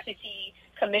 our Deputy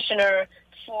Commissioner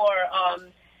for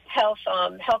Health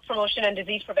Promotion and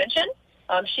Disease Prevention.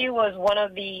 She was one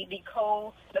of the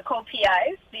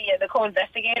co-PIs, the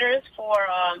co-investigators for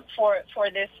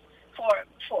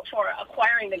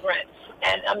acquiring the grants.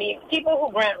 And I mean, people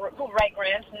who write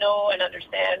grants know and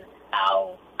understand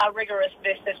how rigorous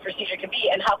this procedure can be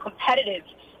and how competitive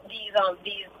these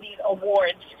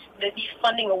awards, these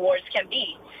funding awards can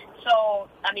be. So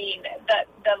I mean,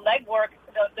 the legwork,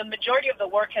 the majority of the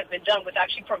work has been done with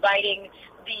actually providing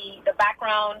the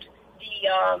background,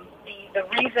 the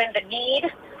reason, the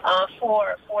need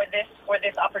for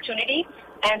this opportunity,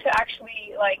 and to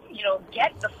actually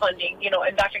get the funding.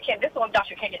 And Dr. Kenya, this is what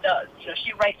Dr. Kenya does.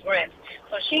 She writes grants,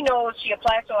 so she knows, she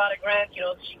applies to a lot of grants.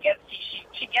 She gets.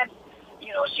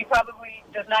 She probably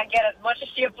does not get as much as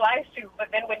she applies to, but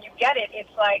then when you get it, it's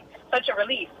like such a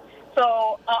relief.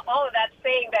 So all of that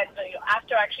saying that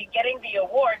after actually getting the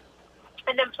award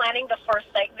and then planning the first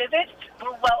site visit,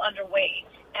 we're well underway.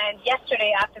 And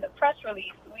yesterday, after the press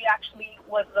release, we actually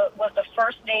was the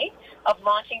first day of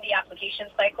launching the application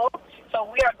cycle. So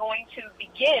we are going to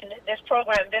begin this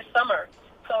program this summer.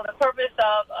 So the purpose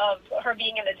of her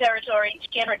being in the territory,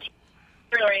 she and her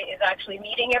territory, is actually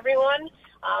meeting everyone,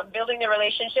 building the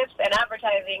relationships and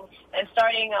advertising, and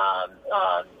starting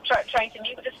trying to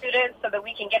meet with the students so that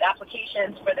we can get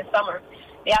applications for the summer.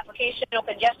 The application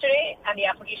opened yesterday, and the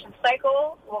application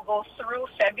cycle will go through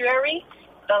February.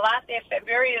 The last day of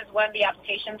February is when the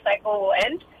application cycle will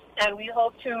end, and we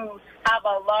hope to have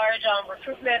a large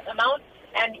recruitment amount.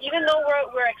 And even though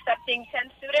we're accepting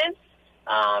 10 students,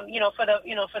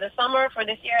 for the summer for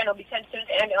this year, and it'll be 10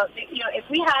 students. And if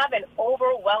we have an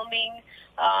overwhelming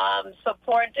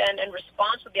support and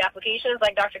response with the applications,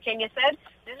 like Dr. Kenya said,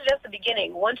 this is just the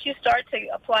beginning. Once you start to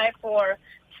apply for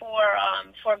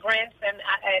for grants and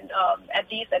at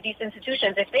these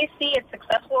institutions, if they see it's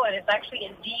successful and it's actually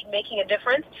indeed making a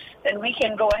difference, then we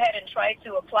can go ahead and try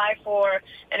to apply for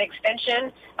an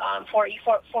extension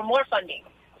for more funding.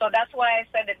 So that's why I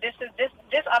said that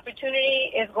this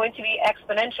opportunity is going to be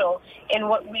exponential in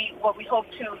what we hope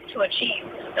to achieve.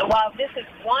 And while this is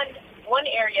one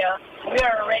area, we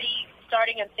are already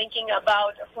starting and thinking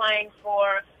about applying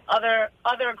for other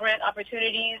grant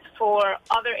opportunities for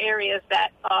other areas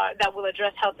that will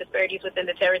address health disparities within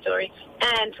the territory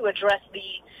and to address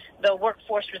the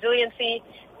workforce resiliency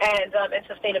and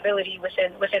sustainability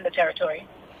within the territory.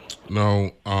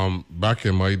 Now, back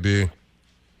in my day,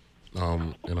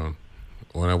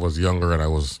 when I was younger and I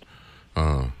was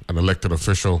an elected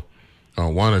official,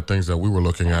 one of the things that we were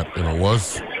looking at,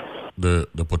 was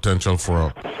the potential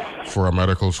for a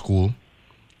medical school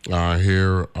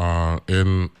here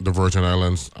in the Virgin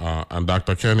Islands. And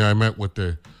Dr. Kenya, I met with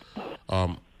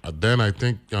then I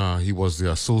think he was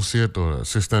the associate or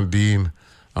assistant dean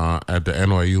at the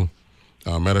NYU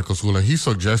Medical School, and he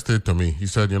suggested to me, he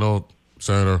said,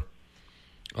 Senator,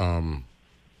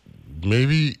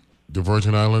 maybe the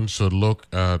Virgin Islands should look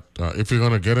at, if you're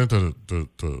going to get into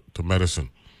to medicine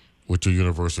with your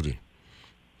university,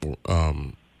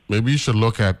 maybe you should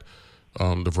look at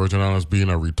the Virgin Islands being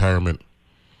a retirement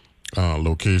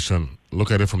location.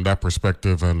 Look at it from that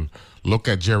perspective and look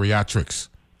at geriatrics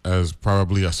as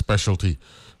probably a specialty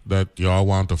that you all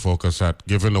want to focus at,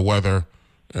 given the weather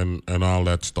and all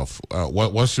that stuff.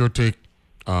 What's your take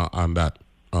on that,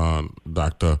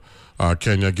 Dr.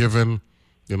 Kenya? Given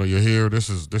you're here, this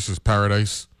is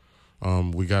paradise.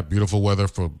 We got beautiful weather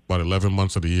for about 11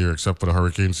 months of the year, except for the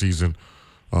hurricane season.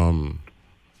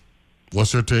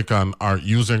 What's your take on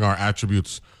using our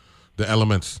attributes, the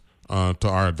elements, to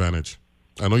our advantage?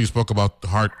 I know you spoke about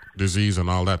heart disease and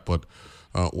all that, but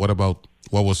what about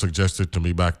what was suggested to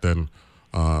me back then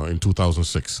in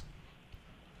 2006?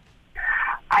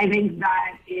 I think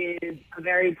that is a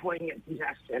very poignant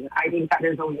suggestion. I think that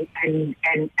is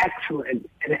an excellent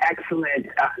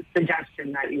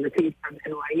suggestion that you received from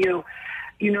NYU.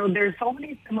 There's so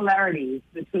many similarities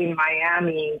between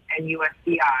Miami and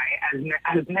USDI,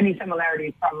 as many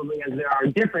similarities probably as there are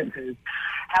differences.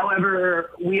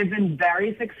 However, we have been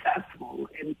very successful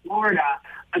in Florida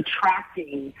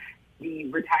attracting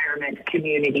the retirement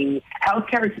community.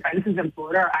 Healthcare expenses in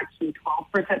Florida are actually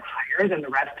 12% higher than the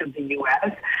rest of the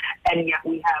U.S., and yet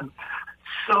we have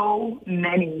so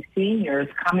many seniors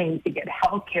coming to get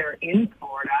healthcare in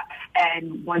Florida,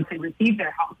 and once they receive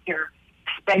their healthcare,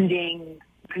 spending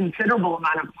considerable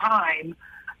amount of time,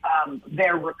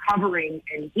 they're recovering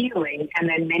and healing, and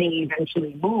then many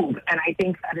eventually move. And I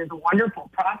think that is a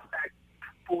wonderful prospect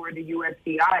for the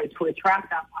USDI to attract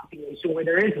that population where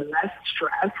there is less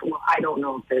stress. Well, I don't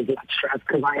know if there's less stress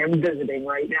because I am visiting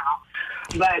right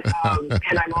now, but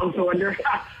and I'm also under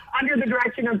the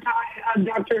direction of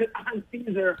Dr.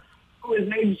 Hunte-Ceasar, who has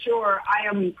made sure I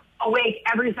am awake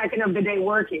every second of the day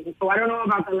working. So I don't know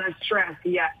about the less stress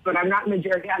yet, but I'm not in the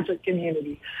geriatric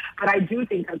community. But I do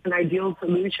think that's an ideal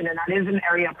solution, and that is an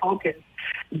area of focus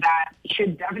that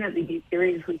should definitely be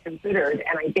seriously considered.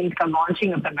 And I think the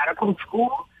launching of the medical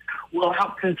school will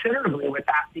help considerably with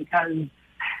that, because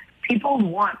people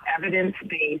want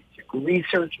evidence-based,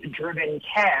 research-driven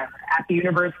care. At the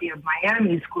University of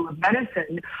Miami School of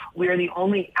Medicine, we are the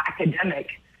only academic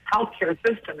healthcare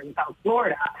system in South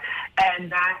Florida, and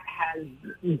that has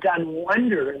done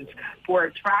wonders for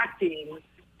attracting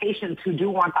patients who do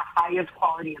want the highest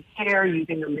quality of care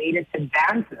using the latest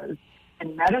advances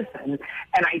in medicine.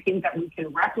 And I think that we can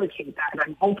replicate that. And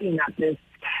I'm hoping that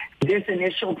this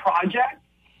initial project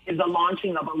is the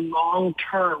launching of a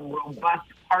long-term, robust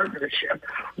partnership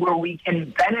where we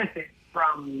can benefit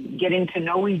from getting to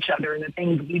know each other and the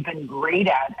things we've been great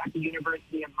at the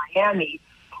University of Miami.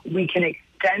 We can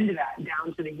extend that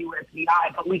down to the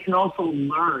USVI, but we can also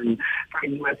learn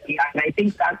from USVI. And I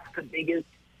think that's the biggest,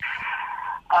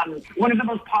 one of the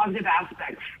most positive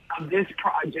aspects of this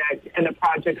project and the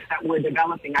projects that we're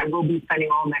developing. I will be spending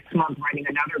all next month writing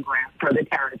another grant for the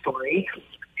territory,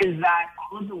 is that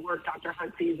all of the work Dr.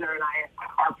 Hunte-Ceasar and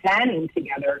I are planning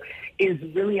together is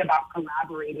really about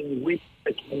collaborating with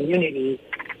the community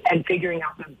and figuring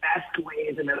out the best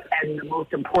ways and the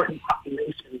most important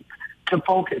populations to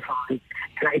focus on.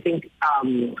 And I think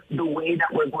the way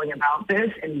that we're going about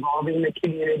this, involving the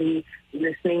community,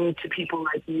 listening to people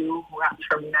like you who have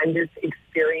tremendous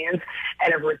experience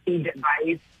and have received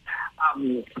advice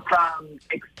from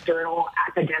external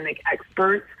academic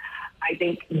experts, I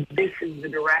think this is the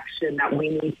direction that we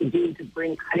need to do to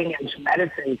bring cutting-edge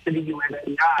medicine to the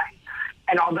USVI.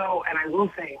 And I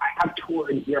will say, I have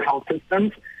toured your health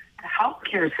systems, the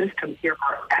healthcare systems here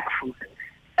are excellent.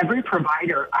 Every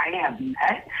provider I have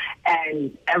met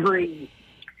and every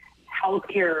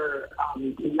healthcare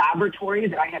laboratory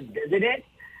that I have visited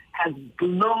has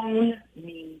blown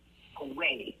me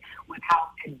away with how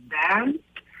advanced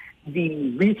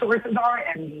the resources are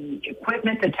and the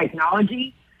equipment, the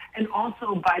technology, and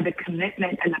also by the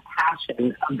commitment and the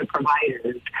passion of the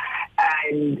providers.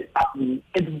 And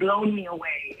it's blown me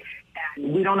away.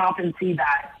 And we don't often see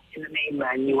that in the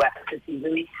mainland U.S., to see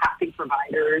really happy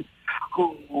providers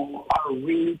who are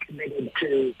really committed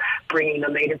to bringing the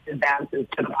latest advances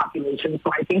to the population.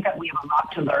 So I think that we have a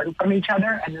lot to learn from each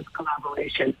other, and this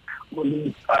collaboration will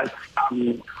lead us,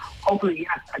 hopefully,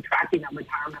 yes, attracting a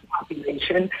retirement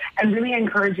population and really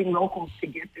encouraging locals to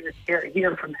get their care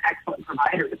here from excellent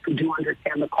providers who do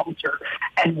understand the culture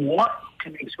and want to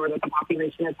make sure that the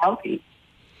population is healthy.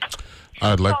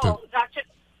 I'd like to... Dr.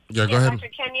 Yeah, go ahead. Dr.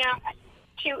 Kenya,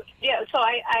 so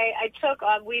I took,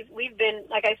 we've been,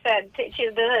 like I said,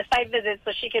 she's done a site visit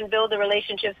so she can build the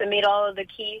relationships and meet all of the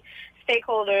key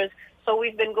stakeholders. So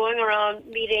we've been going around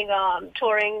meeting,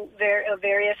 touring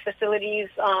various facilities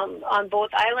on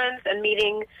both islands and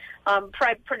meeting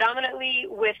predominantly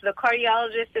with the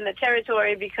cardiologists in the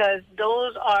territory, because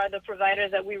those are the providers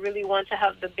that we really want to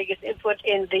have the biggest input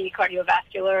in the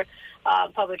cardiovascular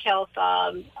public health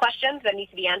questions that need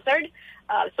to be answered.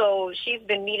 So she's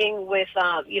been meeting with,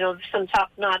 some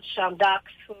top-notch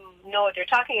docs who know what they're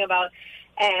talking about,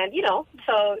 and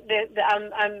so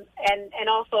and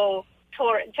also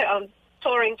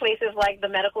touring places like the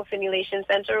Medical Simulation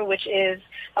Center, which is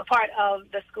a part of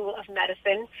the School of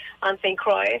Medicine on St.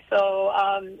 Croix. So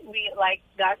we like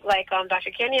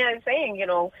Dr. Kenya is saying,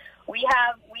 we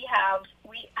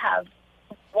have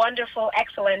wonderful,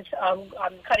 excellent,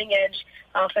 cutting-edge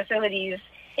facilities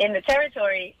in the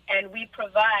territory, and we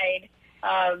provide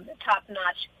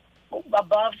top-notch,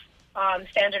 above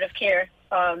standard of care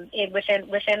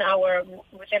within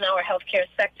our healthcare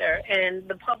sector, and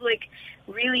the public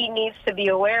really needs to be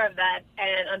aware of that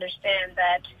and understand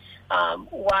that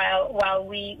while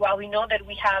we know that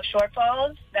we have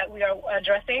shortfalls that we are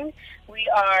addressing, we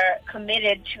are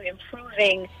committed to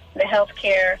improving the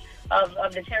healthcare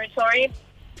of the territory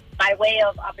by way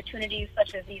of opportunities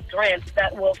such as these grants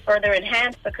that will further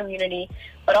enhance the community,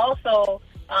 but also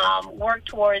work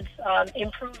towards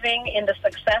improving in the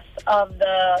success of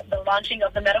the launching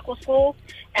of the medical school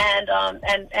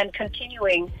and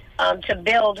continuing to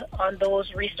build on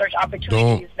those research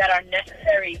opportunities that are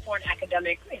necessary for an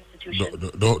academic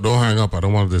institution. Don't hang up. I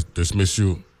don't want to dismiss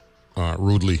you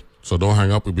rudely, so don't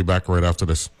hang up. We'll be back right after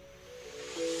this.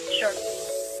 Sure.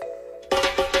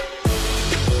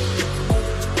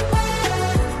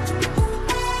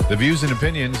 The views and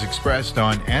opinions expressed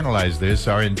on Analyze This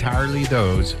are entirely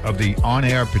those of the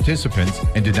on-air participants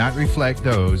and do not reflect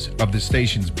those of the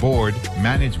station's board,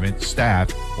 management,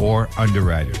 staff, or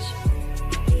underwriters.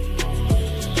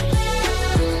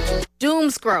 Doom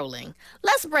scrolling.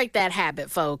 Let's break that habit,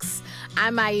 folks.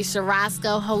 I'm Aisha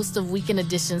Roscoe, host of Weekend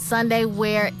Edition Sunday,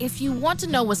 where if you want to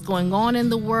know what's going on in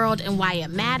the world and why it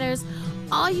matters,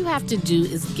 all you have to do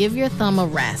is give your thumb a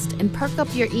rest and perk up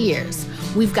your ears.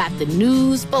 We've got the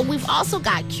news, but we've also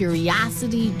got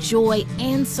curiosity, joy,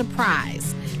 and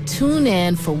surprise. Tune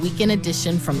in for Weekend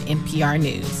Edition from NPR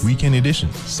News. Weekend Edition,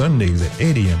 Sundays at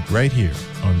 8 a.m. right here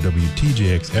on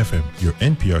WTJX FM, your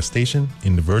NPR station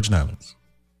in the Virgin Islands.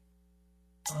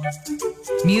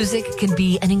 Music can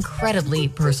be an incredibly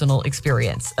personal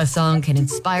experience. A song can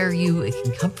inspire you, it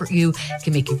can comfort you, it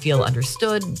can make you feel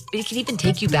understood, but it can even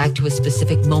take you back to a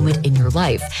specific moment in your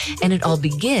life. And it all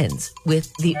begins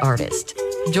with the artist.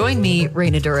 Join me,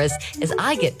 Raina Duras, as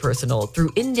I get personal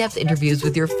through in-depth interviews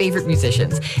with your favorite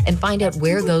musicians and find out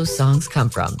where those songs come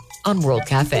from on World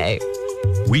Cafe.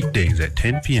 Weekdays at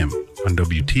 10 p.m. on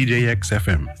WTJX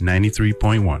FM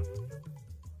 93.1.